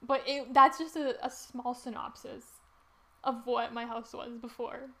 But that's just a small synopsis of what my house was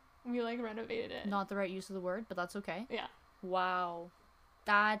before we like renovated it. Not the right use of the word, but that's okay. Yeah. Wow.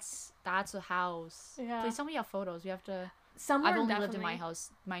 That's a house. Yeah. Please tell me you have photos. We have to. Somewhere. I've only definitely lived in my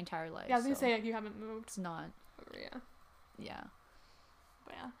house my entire life. Yeah, I was gonna say like you haven't moved. It's not. Yeah. Yeah.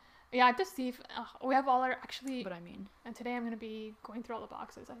 But yeah, I have to see if we have all our actually. But I mean. And today I'm gonna be going through all the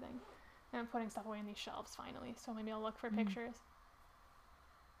boxes, I think, and I'm putting stuff away in these shelves finally. So maybe I'll look for pictures.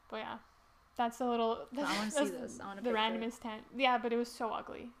 But yeah, that's a little. I want to see this. I want to. The randomest tent. Yeah, but it was so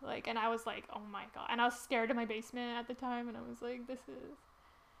ugly. Like, and I was like, oh my God, and I was scared of my basement at the time, and I was like, this is.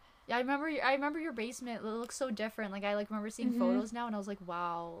 Yeah, I remember your basement. It looks so different. Like I remember seeing photos now, and I was like,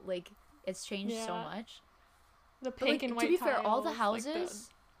 wow, like it's changed so much. The pink and white. To be fair, all the tiles,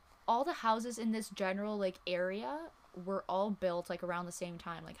 houses in this general like area were all built like around the same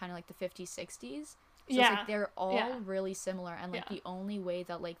time, like kind of like the 50s, 60s. So it's like they're all really similar, and like the only way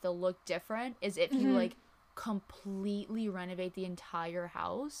that like they'll look different is if you like completely renovate the entire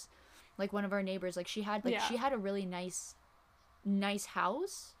house. Like one of our neighbors, like she had a really nice nice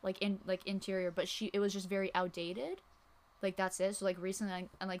house, like in like interior, but it was just very outdated. Like that's it. So like recently,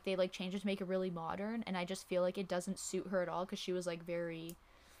 and like they like changed it to make it really modern, and I just feel like it doesn't suit her at all because she was like very,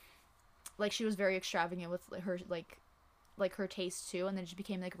 like she was very extravagant with her like her taste too, and then she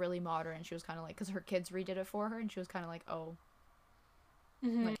became like really modern, and she was kind of like, because her kids redid it for her, and she was kind of like, oh,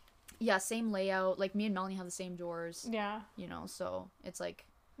 like, yeah, same layout. Like me and Melanie have the same doors. Yeah. You know, so it's like,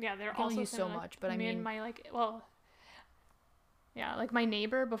 Yeah, they're you can also only use so much, but I me mean, and my like, well, yeah, like my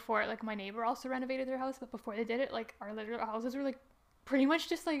neighbor before, like my neighbor also renovated their house, but before they did it, like our literal houses were like pretty much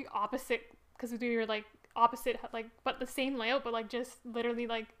just like opposite, because we were like opposite, like, but the same layout, but like just literally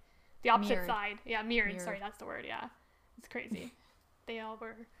like the opposite Mirrored. side. Yeah, mirrored. Mirrored. Sorry, that's the word. Yeah, it's crazy. They all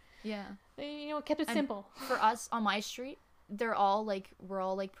were. yeah. They, you know, kept it And simple. For us on my street, we're all like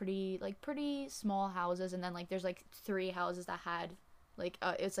pretty small houses, and then like there's like 3 houses that had like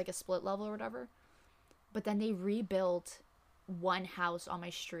it's like a split level or whatever. But then they rebuilt one house on my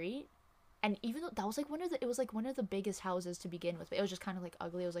street, and even though that was like it was like one of the biggest houses to begin with, but it was just kind of like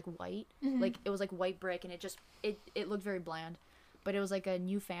ugly. It was like white, like it was like white brick, and it looked very bland. But it was like a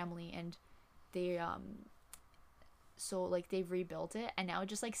new family, and they so like they've rebuilt it, and now it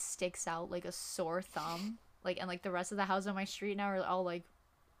just like sticks out like a sore thumb. Like, and like the rest of the houses on my street now are all like,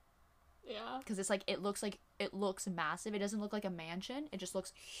 Yeah. because it's like it looks massive. It doesn't look like a mansion. It just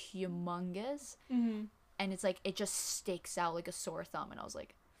looks humongous. And it's like it just sticks out like a sore thumb. And I was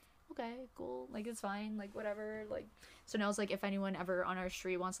like, okay, cool, like it's fine, like whatever. Like, so now it's like if anyone ever on our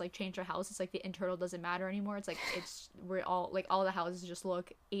street wants to like change their house, it's like the internal doesn't matter anymore. It's like we're all like, all the houses just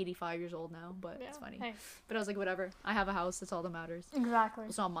look 85 years old now. But Yeah. it's funny. Hey. But I was like, whatever, I have a house, that's all that matters. Exactly.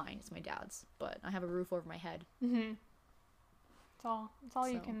 It's not mine, it's my dad's, but I have a roof over my head. It's all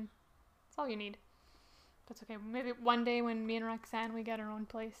you So. can. It's all you need. That's okay. Maybe one day when me and Roxanne we get our own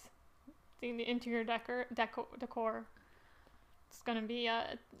place, the interior decor. It's gonna be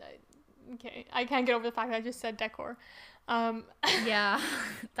okay. I can't get over the fact that I just said decor. Yeah,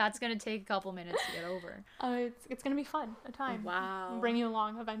 that's gonna take a couple minutes to get over. It's gonna be fun. A time. Wow. Bring you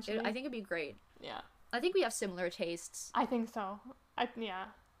along eventually. I think it'd be great. Yeah. I think we have similar tastes. I think so. Yeah.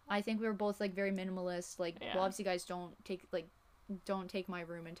 I think we were both like very minimalist. Like, Yeah. well, obviously, you guys don't take my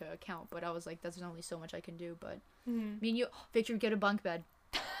room into account. But I was like, there's only so much I can do. But me and you, Victor, get a bunk bed.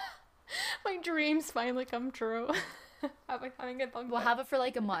 My dreams finally come true. having a bunk We'll bed. have it for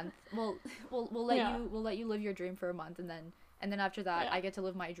like a month. We'll let Yeah. we'll let you live your dream for a month, and then after that, Yeah. I get to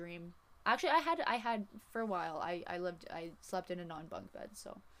live my dream. Actually, I had for a while. I slept in a non-bunk bed,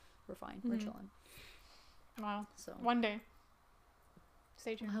 so we're fine. We're chilling. Wow. So One day.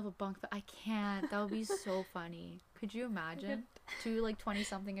 Stay I'll tuned. have a bunk bed. I can't. That would be so funny. Could you imagine 2 like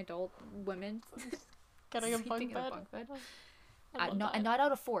 20-something adult women Getting a sleeping bunk in a bed. bunk bed? I love And that. not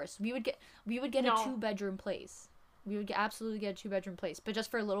out of force. We would get No. a 2-bedroom place. We would absolutely get a 2-bedroom place, but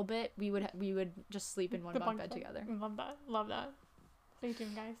just for a little bit, we would just sleep in one The bunk bed together. Love that. Love that. Stay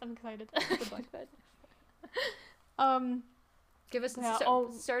tuned, guys. I'm excited. The bunk bed. Give us Yeah,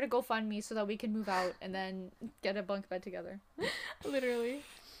 start a GoFundMe so that we can move out and then get a bunk bed together. Literally.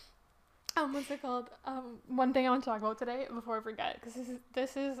 What's it called? One thing I want to talk about today before I forget, because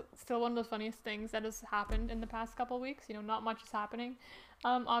this is still one of the funniest things that has happened in the past couple of weeks. You know, not much is happening,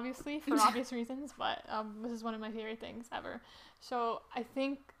 obviously for obvious reasons, but this is one of my favorite things ever. So I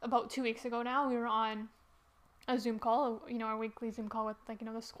think about 2 weeks ago now, we were on a Zoom call, you know, our weekly Zoom call with like, you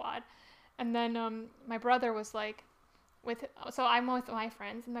know, the squad, and then my brother was like, so I'm with my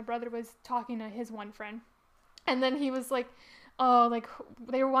friends, and my brother was talking to his one friend, and then he was like, oh, like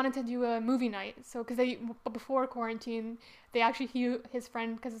they wanted to do a movie night. So because before quarantine, they actually his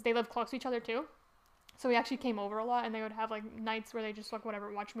friend, because they live close to each other too, so he actually came over a lot, and they would have like nights where they just like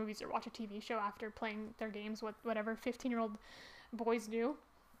whatever, watch movies or watch a TV show after playing their games with whatever 15-year-old boys do.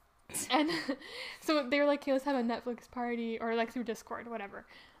 And so they were like, okay, let's have a Netflix party, or like through Discord, whatever,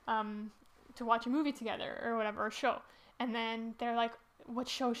 to watch a movie together or whatever, or show. And then they're like, what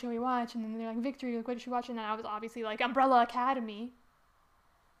show should we watch? And then they're like, Victory, like, what should we watch? And then I was obviously like, Umbrella Academy.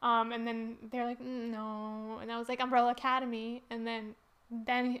 And then they're like, no. And I was like, Umbrella Academy. And then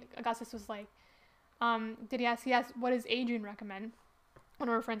Augustus was like, he asked, what does Adrian recommend? One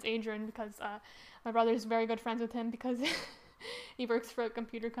of our friends, Adrian, because my brother's very good friends with him because he works for a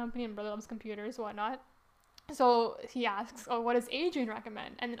computer company and brother loves computers, whatnot. So he asks, oh, what does Adrian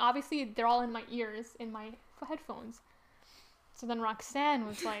recommend? And then obviously they're all in my ears, in my headphones. So then Roxanne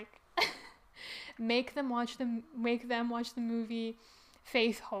was like, make them watch the movie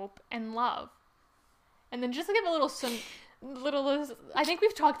Faith, Hope, and Love. And then just to give a little, I think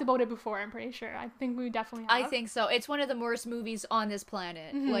we've talked about it before, I'm pretty sure. I think we definitely have. I think so. It's one of the worst movies on this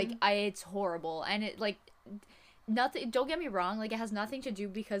planet. Like, it's horrible. And it, like, nothing. Don't get me wrong. Like, it has nothing to do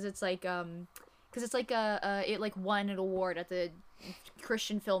because it's like because it's like it like won an award at the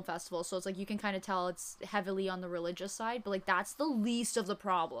Christian Film Festival, so it's like you can kind of tell it's heavily on the religious side. But like that's the least of the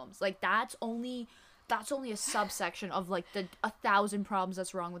problems. Like that's only a subsection of like the 1,000 problems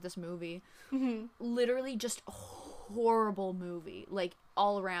that's wrong with this movie. Mm-hmm. Literally just horrible movie, like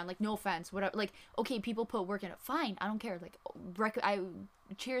all around. Like, no offense, whatever. Like, okay, people put work in it, fine, I don't care. Like, I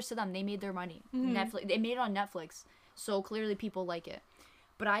cheers to them, they made their money. Mm-hmm. Netflix, they made it on Netflix, so clearly people like it.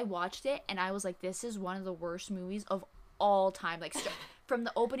 But I watched it and I was like, this is one of the worst movies of all time. Like, from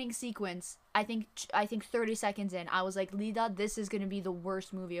the opening sequence, I think 30 seconds in, I was like, Lida, this is gonna be the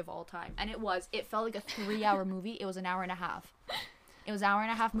worst movie of all time. And it was. It felt like a 3-hour movie. It was an hour and a half. It was an hour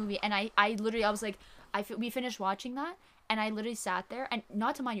and a half movie, and I literally, I was like, we finished watching that, and I literally sat there, and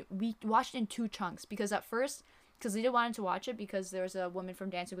not to mind you, we watched it in 2 chunks, because at first, because Lita wanted to watch it because there was a woman from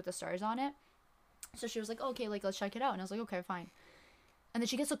Dancing with the Stars on it, so she was like, okay, like, let's check it out, and I was like, okay, fine. And then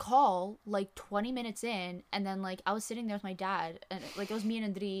she gets a call, like, 20 minutes in, and then, like, I was sitting there with my dad, and, like, it was me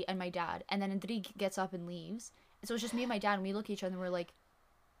and Andri and my dad, and then Andri gets up and leaves, and so it's just me and my dad, and we look at each other, and we're like,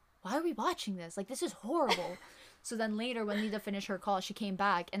 why are we watching this? Like, this is horrible. So then later, when Lita finished her call, she came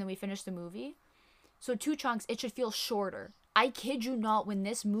back, and then we finished the movie. So 2 chunks, it should feel shorter. I kid you not, when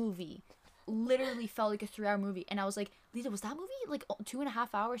this movie literally felt like a 3-hour movie, and I was like, Lita, was that movie like 2.5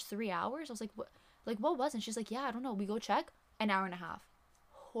 hours, 3 hours? I was like, what? Like, what was? And she's like, yeah, I don't know. We go check. An hour and a half.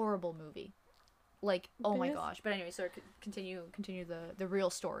 Horrible movie. Like, oh my gosh. But anyway, so continue the real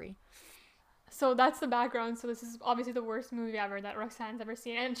story. So that's the background. So this is obviously the worst movie ever that Roxanne's ever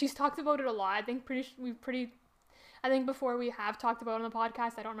seen, and she's talked about it a lot. I think I think before we have talked about it on the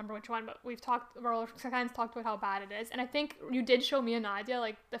podcast, I don't remember which one, but Roxanne's talked about how bad it is. And I think you did show me and Nadia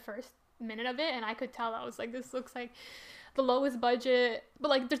like the first minute of it, and I could tell. I was like, this looks like the lowest budget, but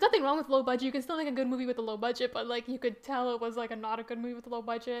like there's nothing wrong with low budget. You can still make a good movie with a low budget, but like you could tell it was like not a good movie with a low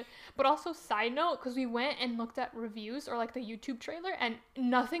budget. But also, side note, because we went and looked at reviews or like the YouTube trailer, and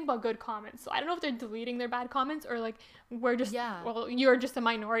nothing but good comments. So I don't know if they're deleting their bad comments or like we're just well, you're just a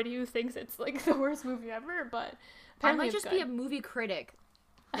minority who thinks it's like the worst movie ever. But I might just be a movie critic.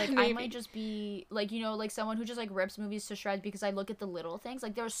 Like, I might just be, like, you know, like, someone who just, like, rips movies to shreds because I look at the little things.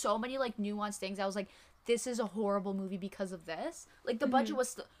 Like, there are so many, like, nuanced things. I was like, this is a horrible movie because of this. Like, the budget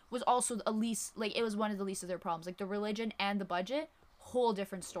was also at least, like, it was one of the least of their problems. Like, the religion and the budget, whole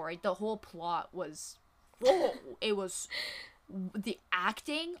different story. The whole plot was, it was, the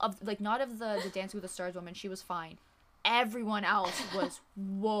acting of, like, not of the Dancing with the Stars woman, she was fine. Everyone else was,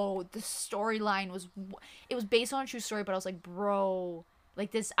 whoa, the storyline was, it was based on a true story, but I was like, bro,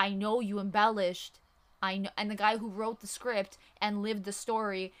 like, this, I know you embellished, I know, and the guy who wrote the script and lived the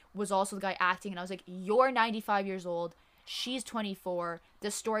story was also the guy acting, and I was like, you're 95 years old, she's 24,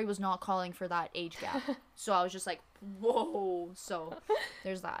 the story was not calling for that age gap. So I was just like, whoa, so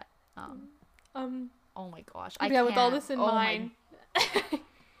there's that. Oh my gosh, I can't. With all this in mind,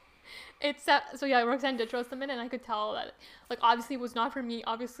 it's so yeah, Roxanne did roast them in, and I could tell that, like, obviously it was not for me,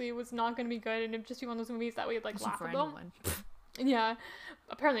 obviously it was not going to be good, and it'd just be one of those movies that we'd like laugh about. Yeah,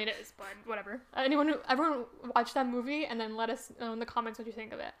 apparently it is, but whatever. Everyone watch that movie and then let us know in the comments what you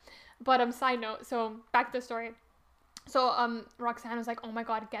think of it. But side note, so back to the story. So Roxanne was like, oh my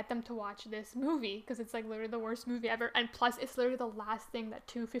god, get them to watch this movie because it's like literally the worst movie ever, and plus it's literally the last thing that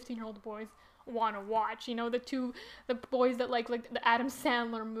 2 15-year-old boys want to watch. You know, the boys that like the Adam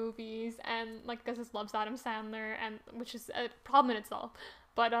Sandler movies, and like Gus's loves Adam Sandler, and which is a problem in itself.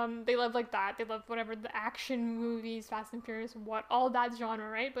 But they love like that. They love whatever, the action movies, Fast and Furious, all that genre,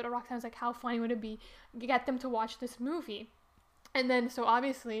 right? But Roxanne was like, how funny would it be? Get them to watch this movie. And then, so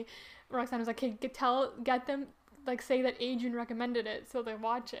obviously, Roxanne was like, hey, get them, like, say that Adrian recommended it, so they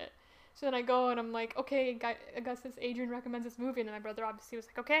watch it. So then I go and I'm like, okay, I guess this Adrian recommends this movie. And then my brother obviously was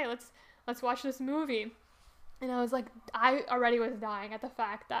like, okay, let's watch this movie. And I was like, I already was dying at the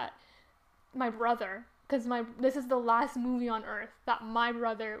fact that my brother, because this is the last movie on earth that my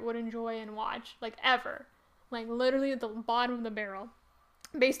brother would enjoy and watch, like, ever. Like, literally at the bottom of the barrel,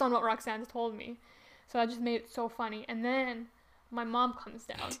 based on what Roxanne's told me. So that just made it so funny. And then my mom comes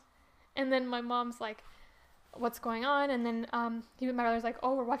down, and then my mom's like, what's going on? And then my brother's like,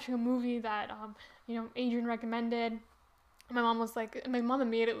 oh, we're watching a movie that Adrian recommended. And my mom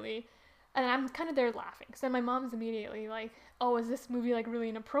immediately, and I'm kind of there laughing. So my mom's immediately like, oh, is this movie like really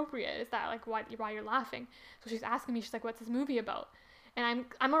inappropriate? Is that like why you're laughing? So she's asking me, she's like, what's this movie about? And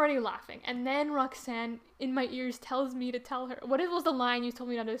I'm already laughing. And then Roxanne in my ears tells me to tell her, what was the line you told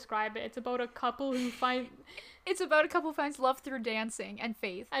me not to describe it? It's about a couple who finds love through dancing and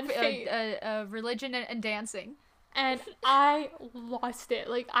faith. And faith. Religion and dancing. And I lost it.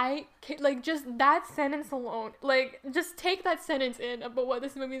 Like just that sentence alone, like just take that sentence in about what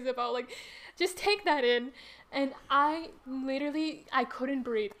this movie is about. Like just take that in. And I couldn't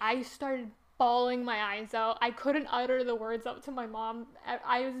breathe. I started bawling my eyes out. I couldn't utter the words out to my mom.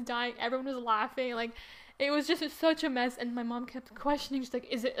 I was dying. Everyone was laughing. Like it was just such a mess. And my mom kept questioning. She's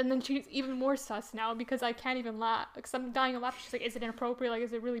like, is it? And then she's even more sus now because I can't even laugh. Because I'm dying of laughter. She's like, is it inappropriate? Like,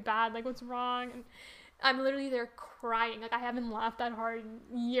 is it really bad? Like, what's wrong? And I'm literally there crying. Like, I haven't laughed that hard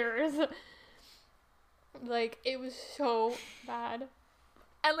in years. Like, it was so bad.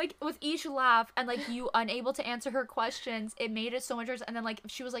 And, like, with each laugh and, like, you unable to answer her questions, it made it so much worse. And then, like,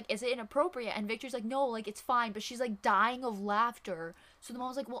 she was like, is it inappropriate? And Victor's like, no, like, it's fine. But she's, like, dying of laughter. So the mom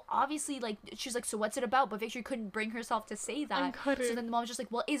was like, well, obviously, like, she's like, so what's it about? But Victor couldn't bring herself to say that. So then the mom was just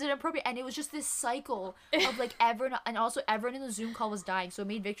like, well, is it appropriate? And it was just this cycle of, like, everyone, and also everyone in the Zoom call was dying. So it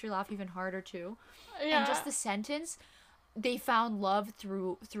made Victor laugh even harder, too. Yeah. And just the sentence, they found love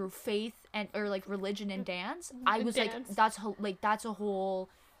through faith and, or, like, religion and dance. I was dance. Like, that's a whole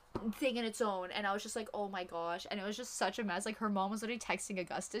thing in its own. And I was just like, oh my gosh. And it was just such a mess. Like, her mom was literally texting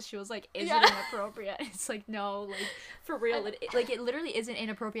Augustus. She was like, is it inappropriate? It's like, no, like, for real. It literally isn't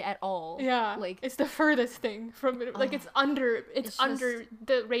inappropriate at all. Yeah. Like, it's the furthest thing from it. Like, it's under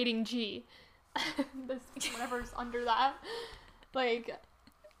the rating G. Whatever's under that. Like,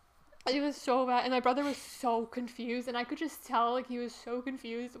 it was so bad. And my brother was so confused. And I could just tell, like, he was so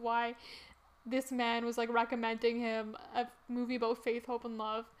confused why this man was, like, recommending him a movie about faith, hope, and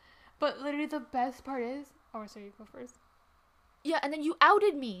love. But literally the best part is... Oh, sorry, you go first. Yeah, and then you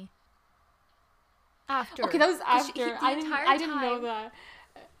outed me. After. Okay, that was after. I didn't know that.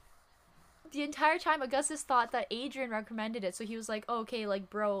 The entire time, Augustus thought that Adrian recommended it. So he was like, oh, okay,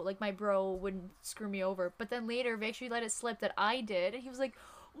 like, bro, like, my bro wouldn't screw me over. But then later, Victor let it slip that I did. And he was like,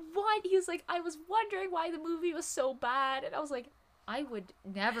 what? He was like, I was wondering why the movie was so bad. And I was like... I would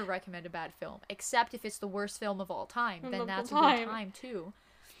never recommend a bad film, except if it's the worst film of all time. Then that's a good time, too.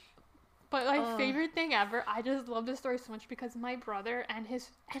 But my favorite thing ever, I just love this story so much because my brother and his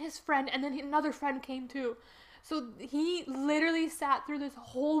friend, and then another friend came, too. So he literally sat through this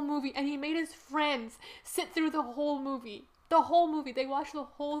whole movie, and he made his friends sit through the whole movie. The whole movie. They watched the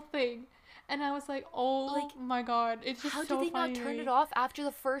whole thing. And I was like, oh my god, it's just so funny. How did they not turn it off after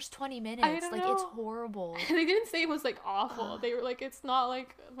the first 20 minutes? I don't know. It's horrible. And they didn't say it was, like, awful. They were like, it's not,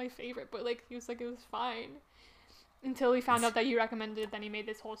 like, my favorite, but, like, he was like, it was fine. Until he found out that you recommended it, then he made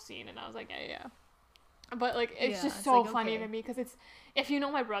this whole scene, and I was like, yeah. But, like, it's just so funny to me, because it's, if you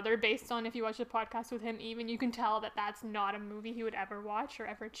know my brother, based on if you watch the podcast with him even, you can tell that that's not a movie he would ever watch or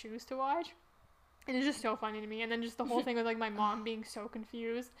ever choose to watch. And it's just so funny to me. And then just the whole thing with, like, my mom being so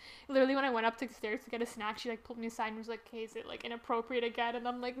confused. Literally, when I went up to the stairs to get a snack, she, like, pulled me aside and was like, okay, is it, like, inappropriate again? And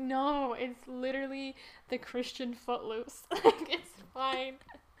I'm like, no, it's literally the Christian Footloose. Like, it's fine.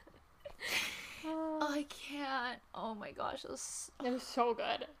 I can't. Oh my gosh, it was so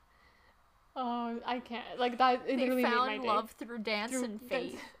good. Oh, I can't. Like, that, it literally made my day. They found love through dance and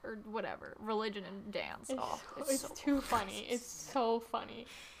faith, or whatever. Religion and dance. It's so too funny. It's so funny.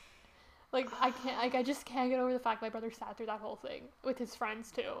 Like, I just can't get over the fact my brother sat through that whole thing with his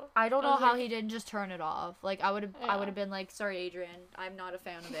friends, too. I don't know how he didn't just turn it off. Like, I would have been like, sorry, Adrian, I'm not a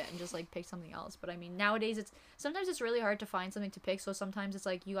fan of it, and just, like, pick something else. But, I mean, nowadays, sometimes it's really hard to find something to pick, so sometimes it's,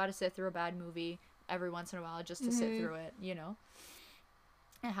 like, you gotta sit through a bad movie every once in a while just to sit through it, you know?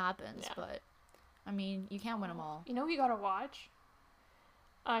 It happens, but, I mean, you can't win them all. You know what you gotta watch?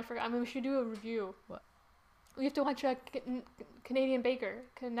 I forgot. I mean, we should do a review. What? We have to watch a Canadian Baker.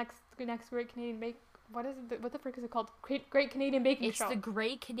 Next Great Canadian Bake. What is it? What the frick is it called? Great Canadian Baking Show. It's the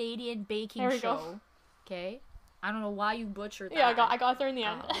Great Canadian Baking Show. Okay. I don't know why you butchered that. Yeah, I got there in the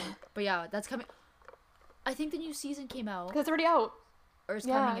end. But yeah, that's coming. I think the new season came out. Because it's already out. Or it's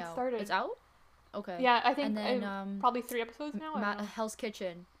coming out. Yeah, it started. It's out? Okay. Yeah, I think and then, probably 3 episodes now. Hell's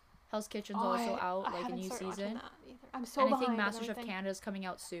Kitchen. Hell's Kitchen's also out, like a new season. I'm so behind. And I think MasterChef Canada's coming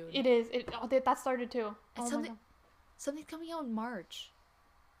out soon. It is. That started too. Something's coming out in March.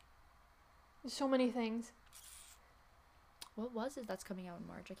 There's so many things. What was it that's coming out in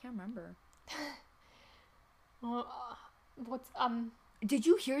March? I can't remember. Did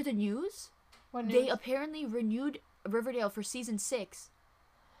you hear the news? What news? They apparently renewed Riverdale for season 6.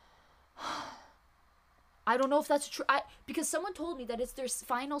 I don't know if that's true. Because someone told me that it's their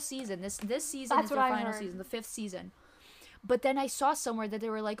final season. This season is their final season, the 5th season. But then I saw somewhere that they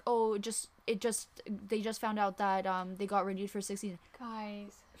were like, oh, they just found out that they got renewed for 6 seasons.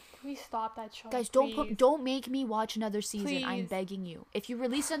 Guys, can we stop that show? Guys, please? don't make me watch another season. Please. I'm begging you. If you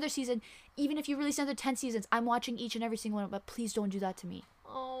release another season, even if you release another 10 seasons, I'm watching each and every single one. But please don't do that to me.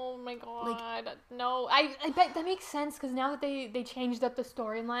 Oh my god, no. I bet that makes sense because now that they changed up the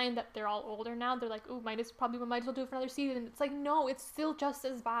storyline, that they're all older now, they're like, ooh, might as well do it for another season. It's like, no, it's still just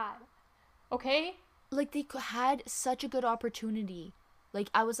as bad. Okay? Like, they had such a good opportunity. Like,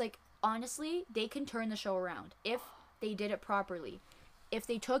 I was like, honestly, they can turn the show around if they did it properly. If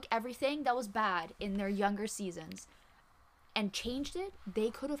they took everything that was bad in their younger seasons and changed it, they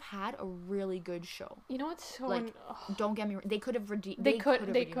could have had a really good show. You know what's so like? Don't get me wrong. They could have redeemed. They could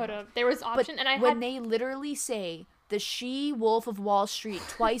have. There was option, but and when they literally say the She-Wolf of Wall Street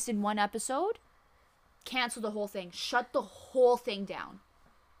twice in one episode, cancel the whole thing. Shut the whole thing down.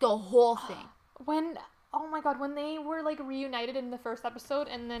 The whole thing. Oh my god, when they were like reunited in the first episode,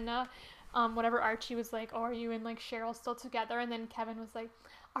 and then whatever Archie was like, oh, are you and like Cheryl still together? And then Kevin was like,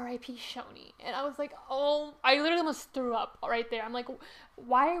 R.I.P. Shoni. And I was like, oh, I literally almost threw up right there. I'm like,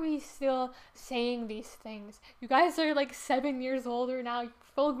 why are we still saying these things? You guys are like 7 years older now,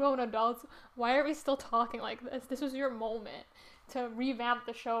 full grown adults. Why are we still talking like this? This was your moment to revamp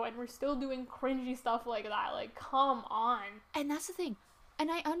the show, and we're still doing cringy stuff like that. Like, come on. And that's the thing. And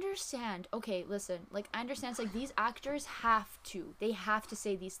I understand. Okay, listen. Like, I understand. It's like these actors have to. They have to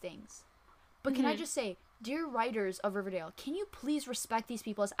say these things. But can I just say, dear writers of Riverdale, can you please respect these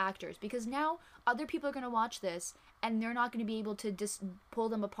people as actors? Because now other people are going to watch this and they're not going to be able to pull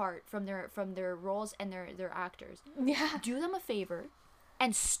them apart from their roles and their actors. Yeah. Do them a favor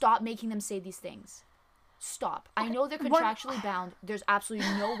and stop making them say these things. Stop. I know they're contractually bound. There's absolutely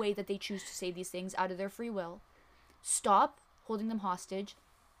no way that they choose to say these things out of their free will. Stop holding them hostage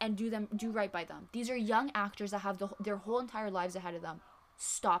and do right by them. These are young actors that have their whole entire lives ahead of them.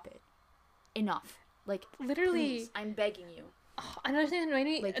 Stop it. Enough. Like, literally, please, I'm begging you. Another thing,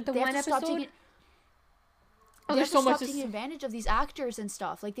 like, the one episode. There's so much taking advantage of these actors and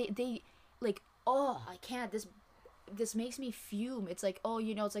stuff. Like they like, oh, I can't. This makes me fume. It's like, oh,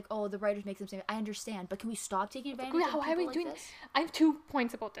 you know, it's like, oh, the writers make them say. I understand, but can we stop taking advantage? Yeah, why are we doing this? I have 2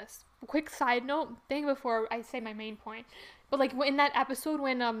 points about this. Quick side note thing before I say my main point. But like in that episode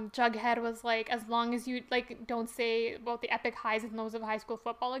when Jughead was like, as long as you like don't say about the epic highs and lows of high school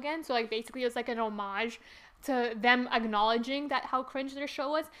football again. So like basically it was like an homage to them acknowledging that how cringe their show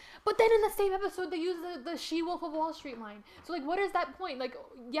was. But then in the same episode they use the She-Wolf of Wall Street line. So like, what is that point? Like,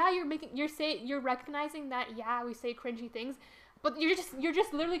 yeah, you're recognizing that, yeah, we say cringy things, but you're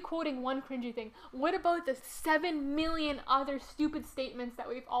just literally quoting one cringy thing. What about the 7 million other stupid statements that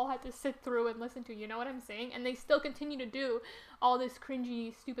we've all had to sit through and listen to? You know what I'm saying? And they still continue to do all this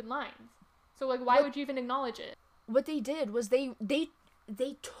cringy, stupid lines. So like, why would you even acknowledge it? What they did was they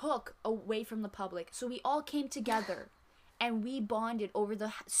took away from the public. So we all came together and we bonded over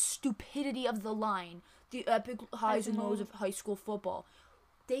the stupidity of the line, the epic highs and lows of high school football.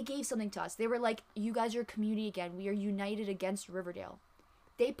 They gave something to us. They were like, you guys are a community again. We are united against Riverdale.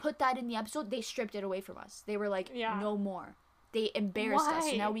 They put that in the episode. They stripped it away from us. They were like, no more. They embarrassed us.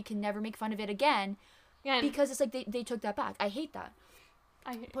 So now we can never make fun of it again. Yeah, because it's like they took that back. I hate that.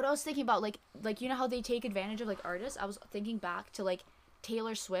 But I was thinking about like you know how they take advantage of like artists? I was thinking back to like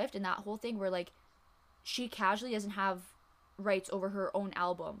Taylor Swift and that whole thing where like she casually doesn't have rights over her own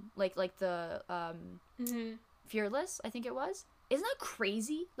album. Like the Fearless, I think it was. Isn't that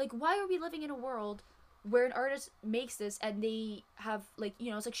crazy? Like, why are we living in a world where an artist makes this and they have, like, you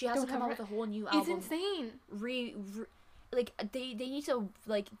know, it's like she has to come out with a whole new album. It's insane. Like, they need to,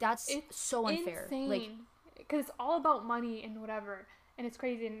 like, it's so unfair. Insane. Like, because it's all about money and whatever. And it's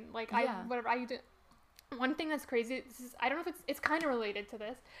crazy. And, like, I do. One thing that's crazy, I don't know if it's kind of related to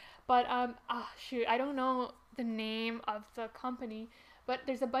this, but, I don't know the name of the company, but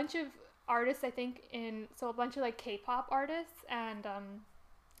there's a bunch of artists, I think, a bunch of like K-pop artists and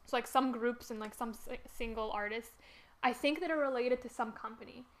so like some groups and like some single artists, I think, that are related to some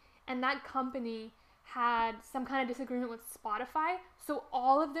company, and that company had some kind of disagreement with Spotify, so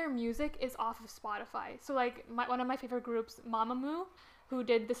all of their music is off of Spotify. So like one of my favorite groups, Mamamoo, who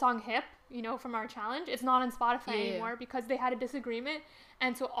did the song Hip, you know, from our challenge, it's not on Spotify anymore because they had a disagreement,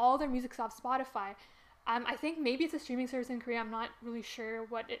 and so all their music's off Spotify. I think maybe it's a streaming service in Korea. I'm not really sure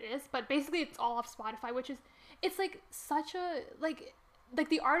what it is, but basically it's all off Spotify, which is, it's like such a, like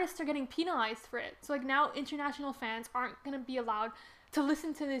the artists are getting penalized for it. So like now international fans aren't going to be allowed to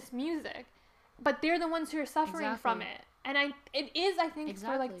listen to this music, but they're the ones who are suffering from it. And it is, I think,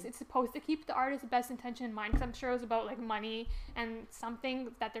 for like, it's supposed to keep the artist's best intention in mind, because I'm sure it was about like money and something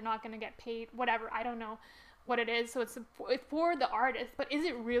that they're not going to get paid, whatever, I don't know what it is. So it's for the artist, but is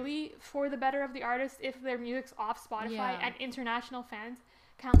it really for the better of the artist if their music's off Spotify and international fans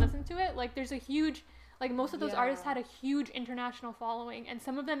can't listen to it? Like, there's a huge Like most of those Yeah. artists had a huge international following, and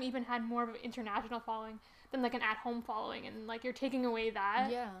some of them even had more of an international following than like an at-home following. And like you're taking away that.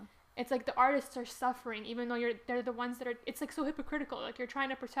 Yeah. It's like the artists are suffering, even though they're the ones that are. It's like so hypocritical. Like you're trying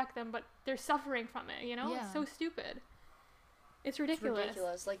to protect them, but they're suffering from it. You know, Yeah. it's so stupid. It's It's ridiculous.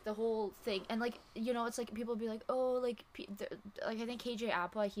 ridiculous, like the whole thing, and like you know, it's like people be like, oh, like like I think KJ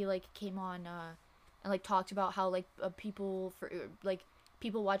Appa, he like came on and like talked about how like people for like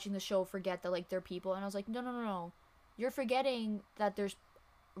people watching the show forget that like they're people, and I was like, no, you're forgetting that there's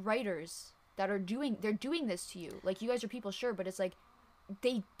writers that are doing this to you. Like you guys are people, sure, but it's like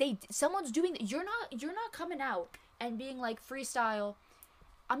they someone's doing. You're not coming out and being like freestyle.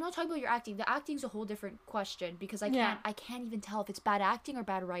 I'm not talking about your acting. The acting's a whole different question because I can't even tell if it's bad acting or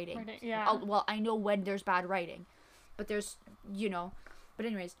bad writing. Yeah. Well, I know when there's bad writing, but there's but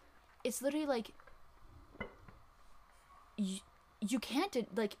anyways, it's literally like you can't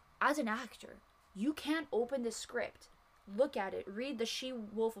like as an actor, you can't open the script, look at it, read The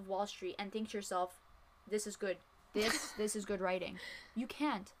She-Wolf of Wall Street, and think to yourself, this is good. This is good writing. You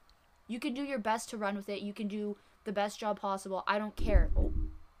can't. You can do your best to run with it. You can do the best job possible. I don't care.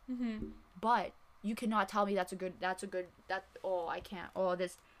 But you cannot tell me that's a good I can't.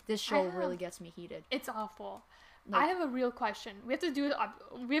 This show really gets me heated. It's awful. Like, I have a real question. We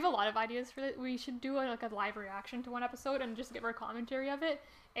have a lot of ideas for it. We should do like a live reaction to one episode and just give our commentary of it.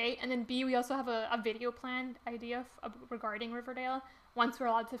 A, and then B, we also have a video planned idea regarding Riverdale once we're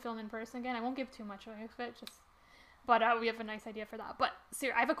allowed to film in person again. I won't give too much away of it, but we have a nice idea for that. But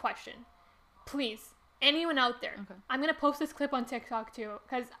Siri, I have a question. Please, anyone out there, okay. I'm gonna post this clip on TikTok too,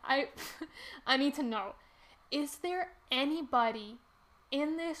 because I need to know, is there anybody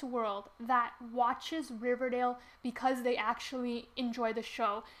in this world that watches Riverdale because they actually enjoy the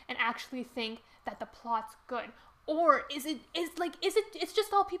show and actually think that the plot's good? Or is it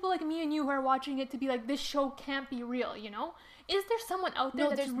just all people like me and you who are watching it to be like, this show can't be real, you know? Is there someone out there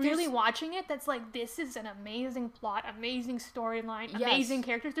that's really watching it that's like, this is an amazing plot, amazing storyline, amazing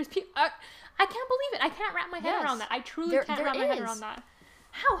characters? There's people. I can't believe it. I can't wrap my head around that. I truly can't wrap my head around that.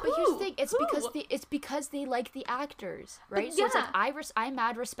 How? But here's the thing. It's because they like the actors, right? But, so it's like I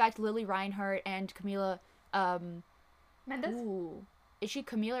mad respect Lily Reinhart and Camila. Mendes? Ooh, is she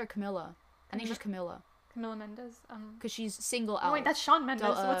Camila or Camilla? I think she's Camilla. Camila Mendes. Because she's single out. Oh wait, that's Shawn Mendes.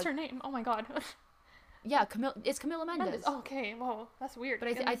 What's her name? Oh my god. Yeah, it's Camila Mendes. Oh, okay, whoa, that's weird. But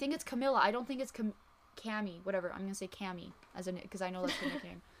I think it's Camilla. I don't think it's Cammy. Whatever. I'm gonna say Cammy because I know that's her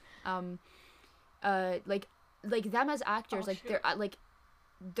nickname. Like them as actors,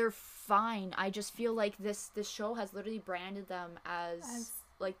 they're fine. I just feel like this show has literally branded them as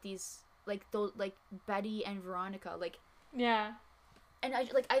like these like those like Betty and Veronica yeah. And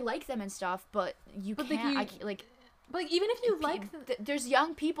I like them and stuff, but But even if you there's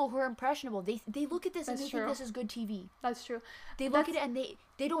young people who are impressionable. They look at this and they think this is good TV. That's true. They look at it and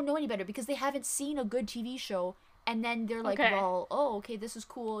they don't know any better because they haven't seen a good TV show, and then they're like, well, oh, okay, this is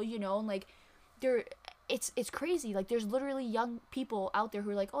cool, you know, and like it's crazy. Like there's literally young people out there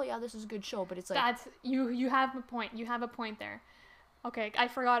who are like, oh yeah, this is a good show, but it's like that's you have a point. You have a point there. Okay, I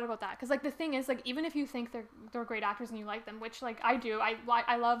forgot about that because like the thing is like even if you think they're great actors and you like them, which like I do,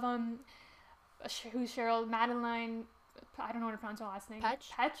 I love who's Cheryl Madeline. I don't know how to pronounce her last name.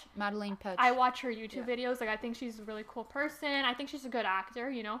 Petch. Madeline Petch. I watch her YouTube videos. Like I think she's a really cool person. I think she's a good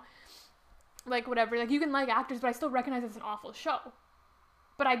actor. You know, like whatever. Like you can like actors, but I still recognize it's an awful show.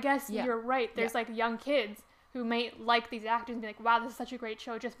 But I guess you're right. There's like young kids who may like these actors and be like, wow, this is such a great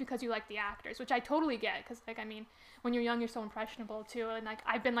show just because you like the actors, which I totally get. Because like I mean, when you're young, you're so impressionable too, and like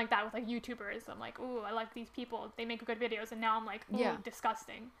I've been like that with like YouTubers. I'm like, ooh, I like these people. They make good videos, and now I'm like, ooh,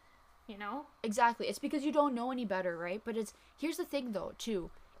 disgusting. You know? Exactly. It's because you don't know any better, right? But here's the thing though,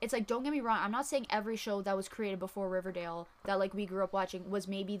 too. It's like, don't get me wrong, I'm not saying every show that was created before Riverdale that like we grew up watching was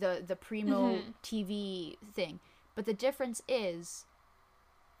maybe the primo TV thing. But the difference is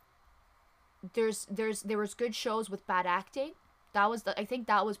there was good shows with bad acting. I think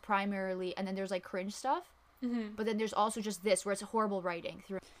that was primarily, and then there's like cringe stuff. But then there's also just this where it's horrible writing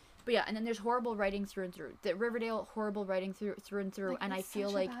through. But yeah, and then there's horrible writing through and through. The Riverdale, horrible writing through and through, and I feel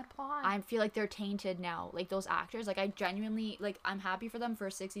like they're tainted now. Like those actors, like I genuinely like I'm happy for them for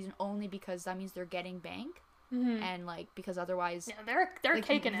a 6th season only because that means they're getting bank, and like because otherwise they're like,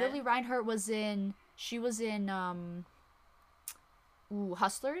 taking it. Lily Reinhart was in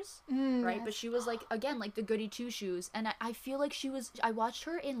Hustlers, right? Yes. But she was like again like the goody two shoes, and I feel like I watched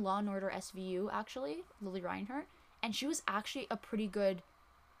her in Law and Order SVU actually, Lily Reinhart, and she was actually a pretty good.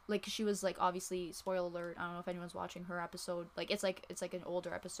 Like she was like obviously spoiler alert. I don't know if anyone's watching her episode. Like it's like an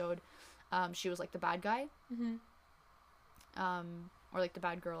older episode. She was like the bad guy. or like the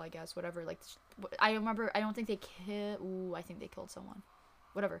bad girl, I guess, whatever. Like, I remember, I don't think they I think they killed someone.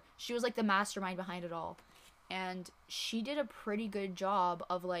 Whatever. She was like the mastermind behind it all, and she did a pretty good job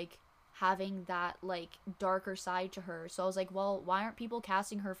of like having that like darker side to her. So I was like, well, why aren't people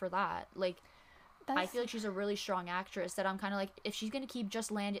casting her for that? Like, I feel like she's a really strong actress. That I'm kind of like, if she's gonna keep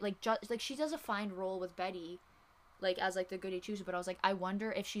just landing, like, like she does a fine role with Betty, like as like the goody two shoes. But I was like, I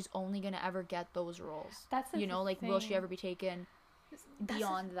wonder if she's only gonna ever get those roles. That's you know, like, thing. will she ever be taken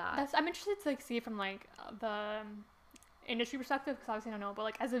beyond that? I'm interested to like see it from like the industry perspective, because obviously I don't know, but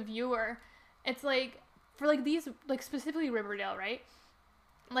like as a viewer, it's like for like these like specifically Riverdale, right?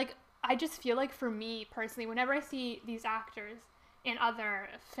 Like I just feel like for me personally, whenever I see these actors in other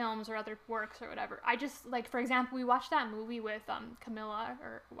films or other works or whatever, I just like, for example, we watched that movie with Camilla,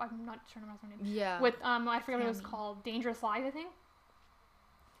 or I'm not sure her name. Yeah. With I forget what it was called, Dangerous Lies, I think.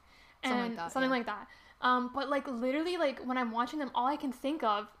 Something like that. But like literally, like when I'm watching them, all I can think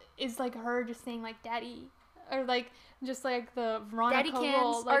of is like her just saying like "daddy," or like just like the Veronica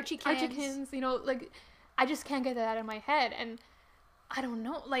role, like Archiekins. You know, like I just can't get that out of my head, and I don't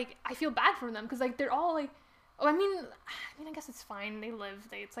know. Like I feel bad for them because like they're all like, oh, I mean, I guess it's fine. They live.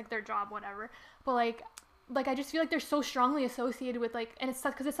 It's like their job, whatever. But like I just feel like they're so strongly associated with like, and it's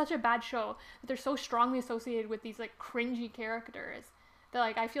because it's such a bad show that they're so strongly associated with these like cringy characters. That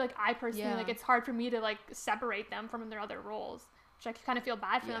like I feel like I personally like it's hard for me to like separate them from their other roles, which I kind of feel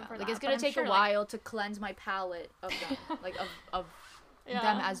bad for them for. Like that. It's gonna take a while to cleanse my palate of them, like of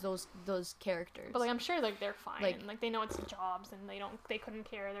them as those characters. But like I'm sure like they're fine, like they know it's jobs and they couldn't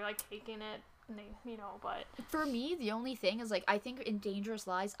care. They're like taking it and they But for me, the only thing is like I think in Dangerous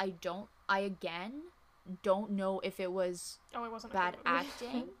Lies, I again don't know if it was it wasn't bad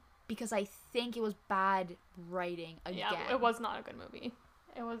acting. Because I think it was bad writing again. Yeah, it was not a good movie.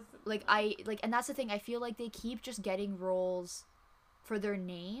 It was like and that's the thing. I feel like they keep just getting roles for their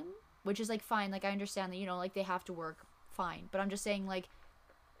name, which is like fine. Like I understand that, you know, like they have to work, fine. But I'm just saying, like,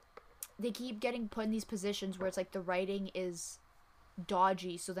 they keep getting put in these positions where it's like the writing is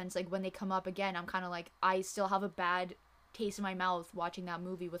dodgy. So then it's like when they come up again, I'm kind of like, I still have a bad taste in my mouth watching that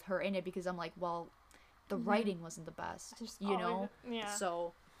movie with her in it, because I'm like, well, the writing wasn't the best, you know.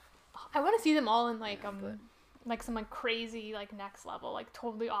 So I want to see them all in like like some like crazy like next level, like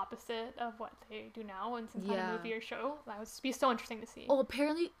totally opposite of what they do now in some kind of movie or show. That would be so interesting to see. Oh,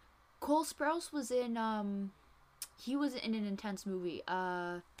 apparently Cole Sprouse was in he was in an intense movie.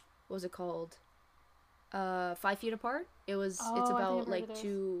 What was it called? 5 Feet Apart. It's about like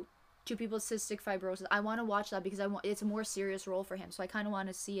two people with cystic fibrosis. I want to watch that because it's a more serious role for him. So I kind of want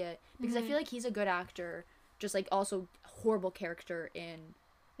to see it because I feel like he's a good actor, just like also horrible character in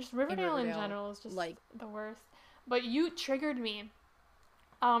just Riverdale in general is just like the worst. But you triggered me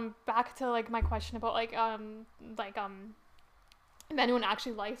back to like my question about if anyone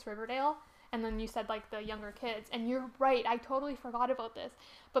actually likes Riverdale, and then you said like the younger kids, and you're right, I totally forgot about this.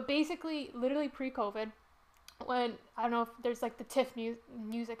 But basically literally pre-COVID, when I don't know if there's like the TIFF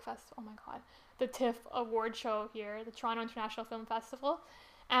music festival, oh my god, the TIFF award show here, the Toronto International Film Festival,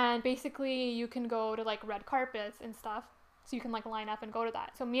 and basically you can go to like red carpets and stuff. So you can like line up and go to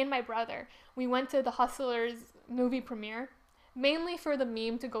that. So me and my brother, we went to the Hustlers movie premiere, mainly for the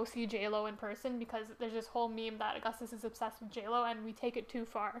meme to go see J-Lo in person, because there's this whole meme that Augustus is obsessed with J-Lo and we take it too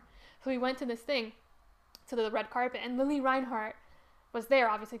far. So we went to this thing, to the red carpet, and Lily Reinhart was there,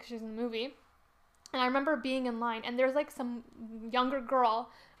 obviously, because she's in the movie. And I remember being in line, and there's like some younger girl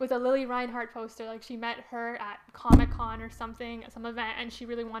with a Lily Reinhart poster. Like she met her at Comic-Con or something, at some event, and she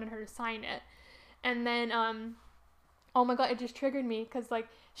really wanted her to sign it. And then oh my god, it just triggered me because like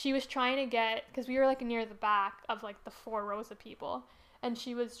she was trying to get, because we were like near the back of like the 4 rows of people, and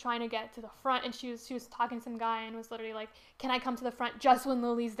she was trying to get to the front, and she was talking to some guy and was literally like, can I come to the front just when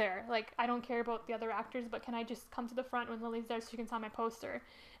Lily's there? Like I don't care about the other actors, but can I just come to the front when Lily's there so she can sign my poster?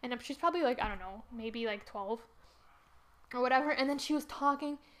 And she's probably like, I don't know, maybe like 12 or whatever. And then she was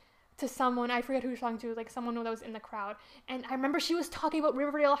talking to someone, I forget who she was talking to, like someone that was in the crowd, and I remember she was talking about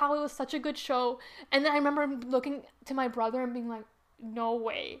Riverdale, how it was such a good show, and then I remember looking to my brother and being like, no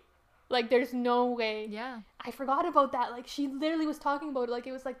way, like there's no way. I forgot about that. Like she literally was talking about it like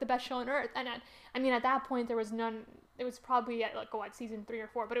it was like the best show on earth. And I mean at that point there was none, it was probably at like season 3 or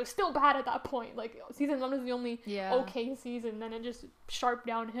 4, but it was still bad at that point. Like season 1 was the only okay season, then it just sharp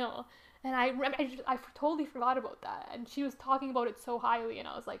downhill. And I totally forgot about that. And she was talking about it so highly, and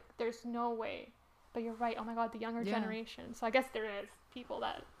I was like, there's no way. But you're right. Oh my god, the younger generation. So I guess there is people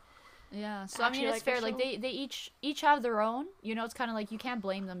that. Yeah. So I mean, it's fair. Like they each have their own. You know, it's kind of like you can't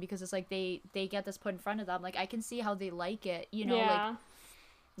blame them because it's like they get this put in front of them. Like I can see how they like it. You know,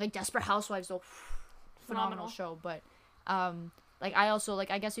 like Desperate Housewives, though, phenomenal show. But like I also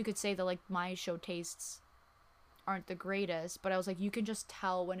like I guess you could say that like my show tastes aren't the greatest, but I was like you can just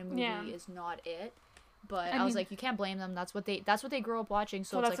tell when a movie is not it. But I was like, you can't blame them. That's what they grew up watching.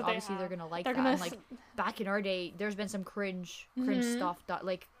 So it's like obviously they're gonna like that. And like back in our day, there's been some cringe stuff that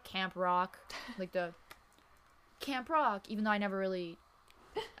like Camp Rock, like the Camp Rock. Even though I never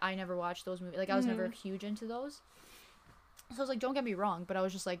watched those movies. Like I was never huge into those. So I was like, don't get me wrong, but I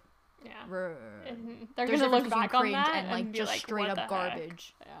was just like, they're gonna look back on that and like just like, straight up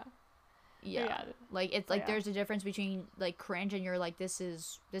garbage. Heck? Yeah. Like it's like there's a difference between like cringe and you're like this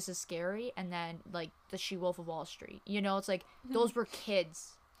is scary, and then like the She-Wolf of Wall Street. You know, it's like those were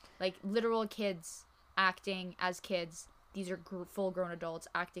kids, like literal kids acting as kids. These are full grown adults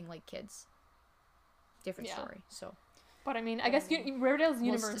acting like kids. Different story. So. But I mean, I guess Riverdale's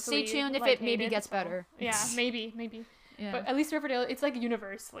universally. Stay tuned if like, it maybe gets better. Yeah, maybe. Yeah. But at least Riverdale, it's like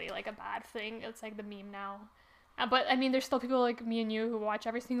universally like a bad thing. It's like the meme now. But I mean, there's still people like me and you who watch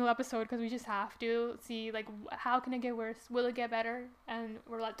every single episode because we just have to see like how can it get worse? Will it get better? And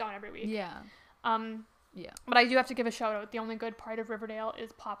we're let down every week. Yeah. Yeah. But I do have to give a shout out. The only good part of Riverdale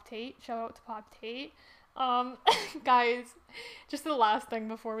is Pop Tate. Shout out to Pop Tate. Guys, just the last thing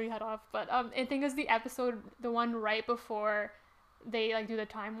before we head off. But I think it's the episode, the one right before they like do the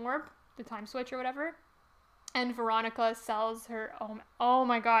time warp, the time switch or whatever. And Veronica sells her, oh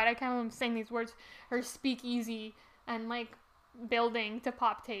my god, I can't even saying these words, her speakeasy and like building to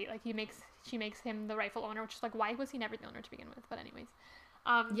Pop Tate. Like she makes him the rightful owner, which is like, why was he never the owner to begin with? But anyways.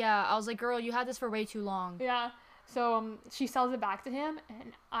 Yeah, I was like, girl, you had this for way too long. Yeah. So she sells it back to him,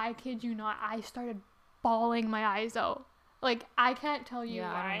 and I kid you not, I started bawling my eyes out. Like, I can't tell you why.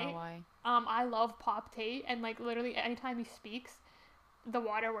 I don't know why. I love Pop Tate, and like literally anytime he speaks, the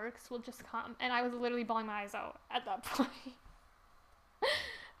waterworks will just come, and I was literally bawling my eyes out at that point.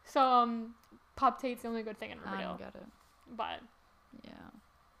 So Pop Tate's the only good thing in Riverdale. I don't get it. But yeah,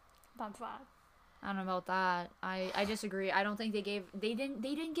 that's that. I don't know about that. I disagree. I don't think they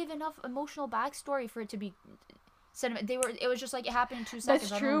didn't give enough emotional backstory for it to be sentiment. It was just like it happened in 2 seconds.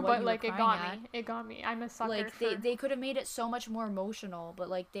 That's true, but like it got me. I'm a sucker. Like they could have made it so much more emotional, but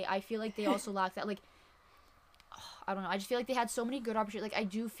like I feel like they also lacked that. Like I don't know. I just feel like they had so many good opportunities. Like I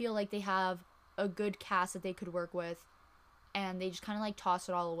do feel like they have a good cast that they could work with, and they just kind of like toss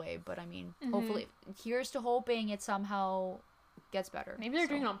it all away. But I mean, hopefully, here's to hoping it somehow gets better. Maybe they're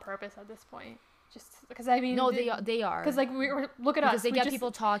doing it on purpose at this point. Just because I mean, no, they are. Because like look at us. Because they get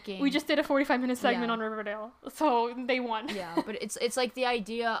people talking. We just did a 45-minute segment on Riverdale, so they won. Yeah, but it's like the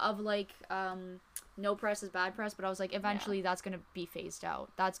idea of like no press is bad press, but I was like eventually that's gonna be phased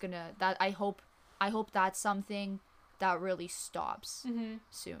out. I hope that's something that really stops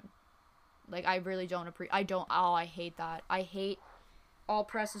soon. Like I really don't I hate that. I hate all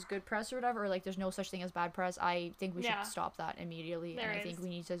press is good press or whatever, or like there's no such thing as bad press. I think we should stop that immediately. I think we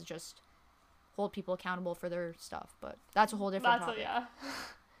need to just hold people accountable for their stuff, but that's a whole different topic.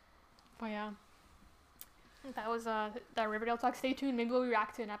 But yeah, that was that Riverdale talk. Stay tuned. Maybe we'll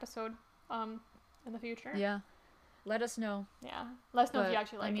react to an episode in the future. Yeah, let us know. Yeah, let us know if you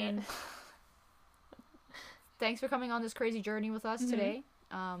actually like it. Thanks for coming on this crazy journey with us today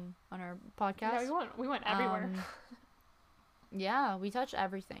on our podcast. Yeah, we went everywhere. Yeah, we touched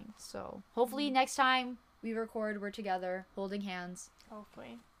everything. So hopefully next time we record, we're together holding hands.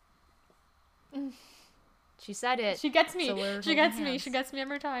 Hopefully. She said it. She gets me. So she gets me. She gets me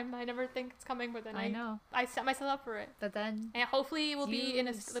every time. I never think it's coming, but then I know. I set myself up for it. But then. And hopefully we'll be in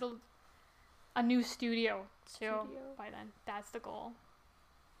a new studio too by then. That's the goal.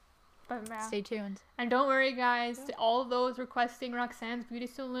 But stay tuned. And don't worry, guys. To all those requesting Roxanne's Beauty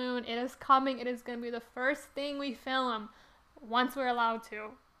Saloon, it is coming. It is gonna be the first thing we film once we're allowed to.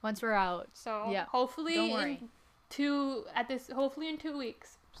 Once we're out. So yeah. Hopefully don't worry. Hopefully in 2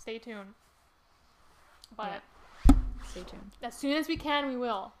 weeks. Stay tuned. But stay tuned. As soon as we can, we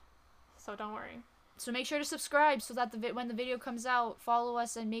will. So don't worry. So make sure to subscribe so that when the video comes out, follow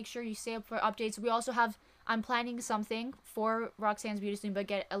us and make sure you stay up for updates. We also have, I'm planning something for Roxanne's Beauty Saloon, but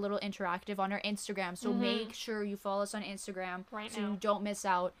get a little interactive on our Instagram. So make sure you follow us on Instagram so you don't miss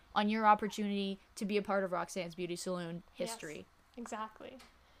out on your opportunity to be a part of Roxanne's Beauty Saloon history. Yes, exactly.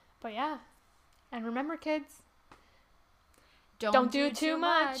 But yeah. And remember, kids, don't do too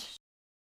much.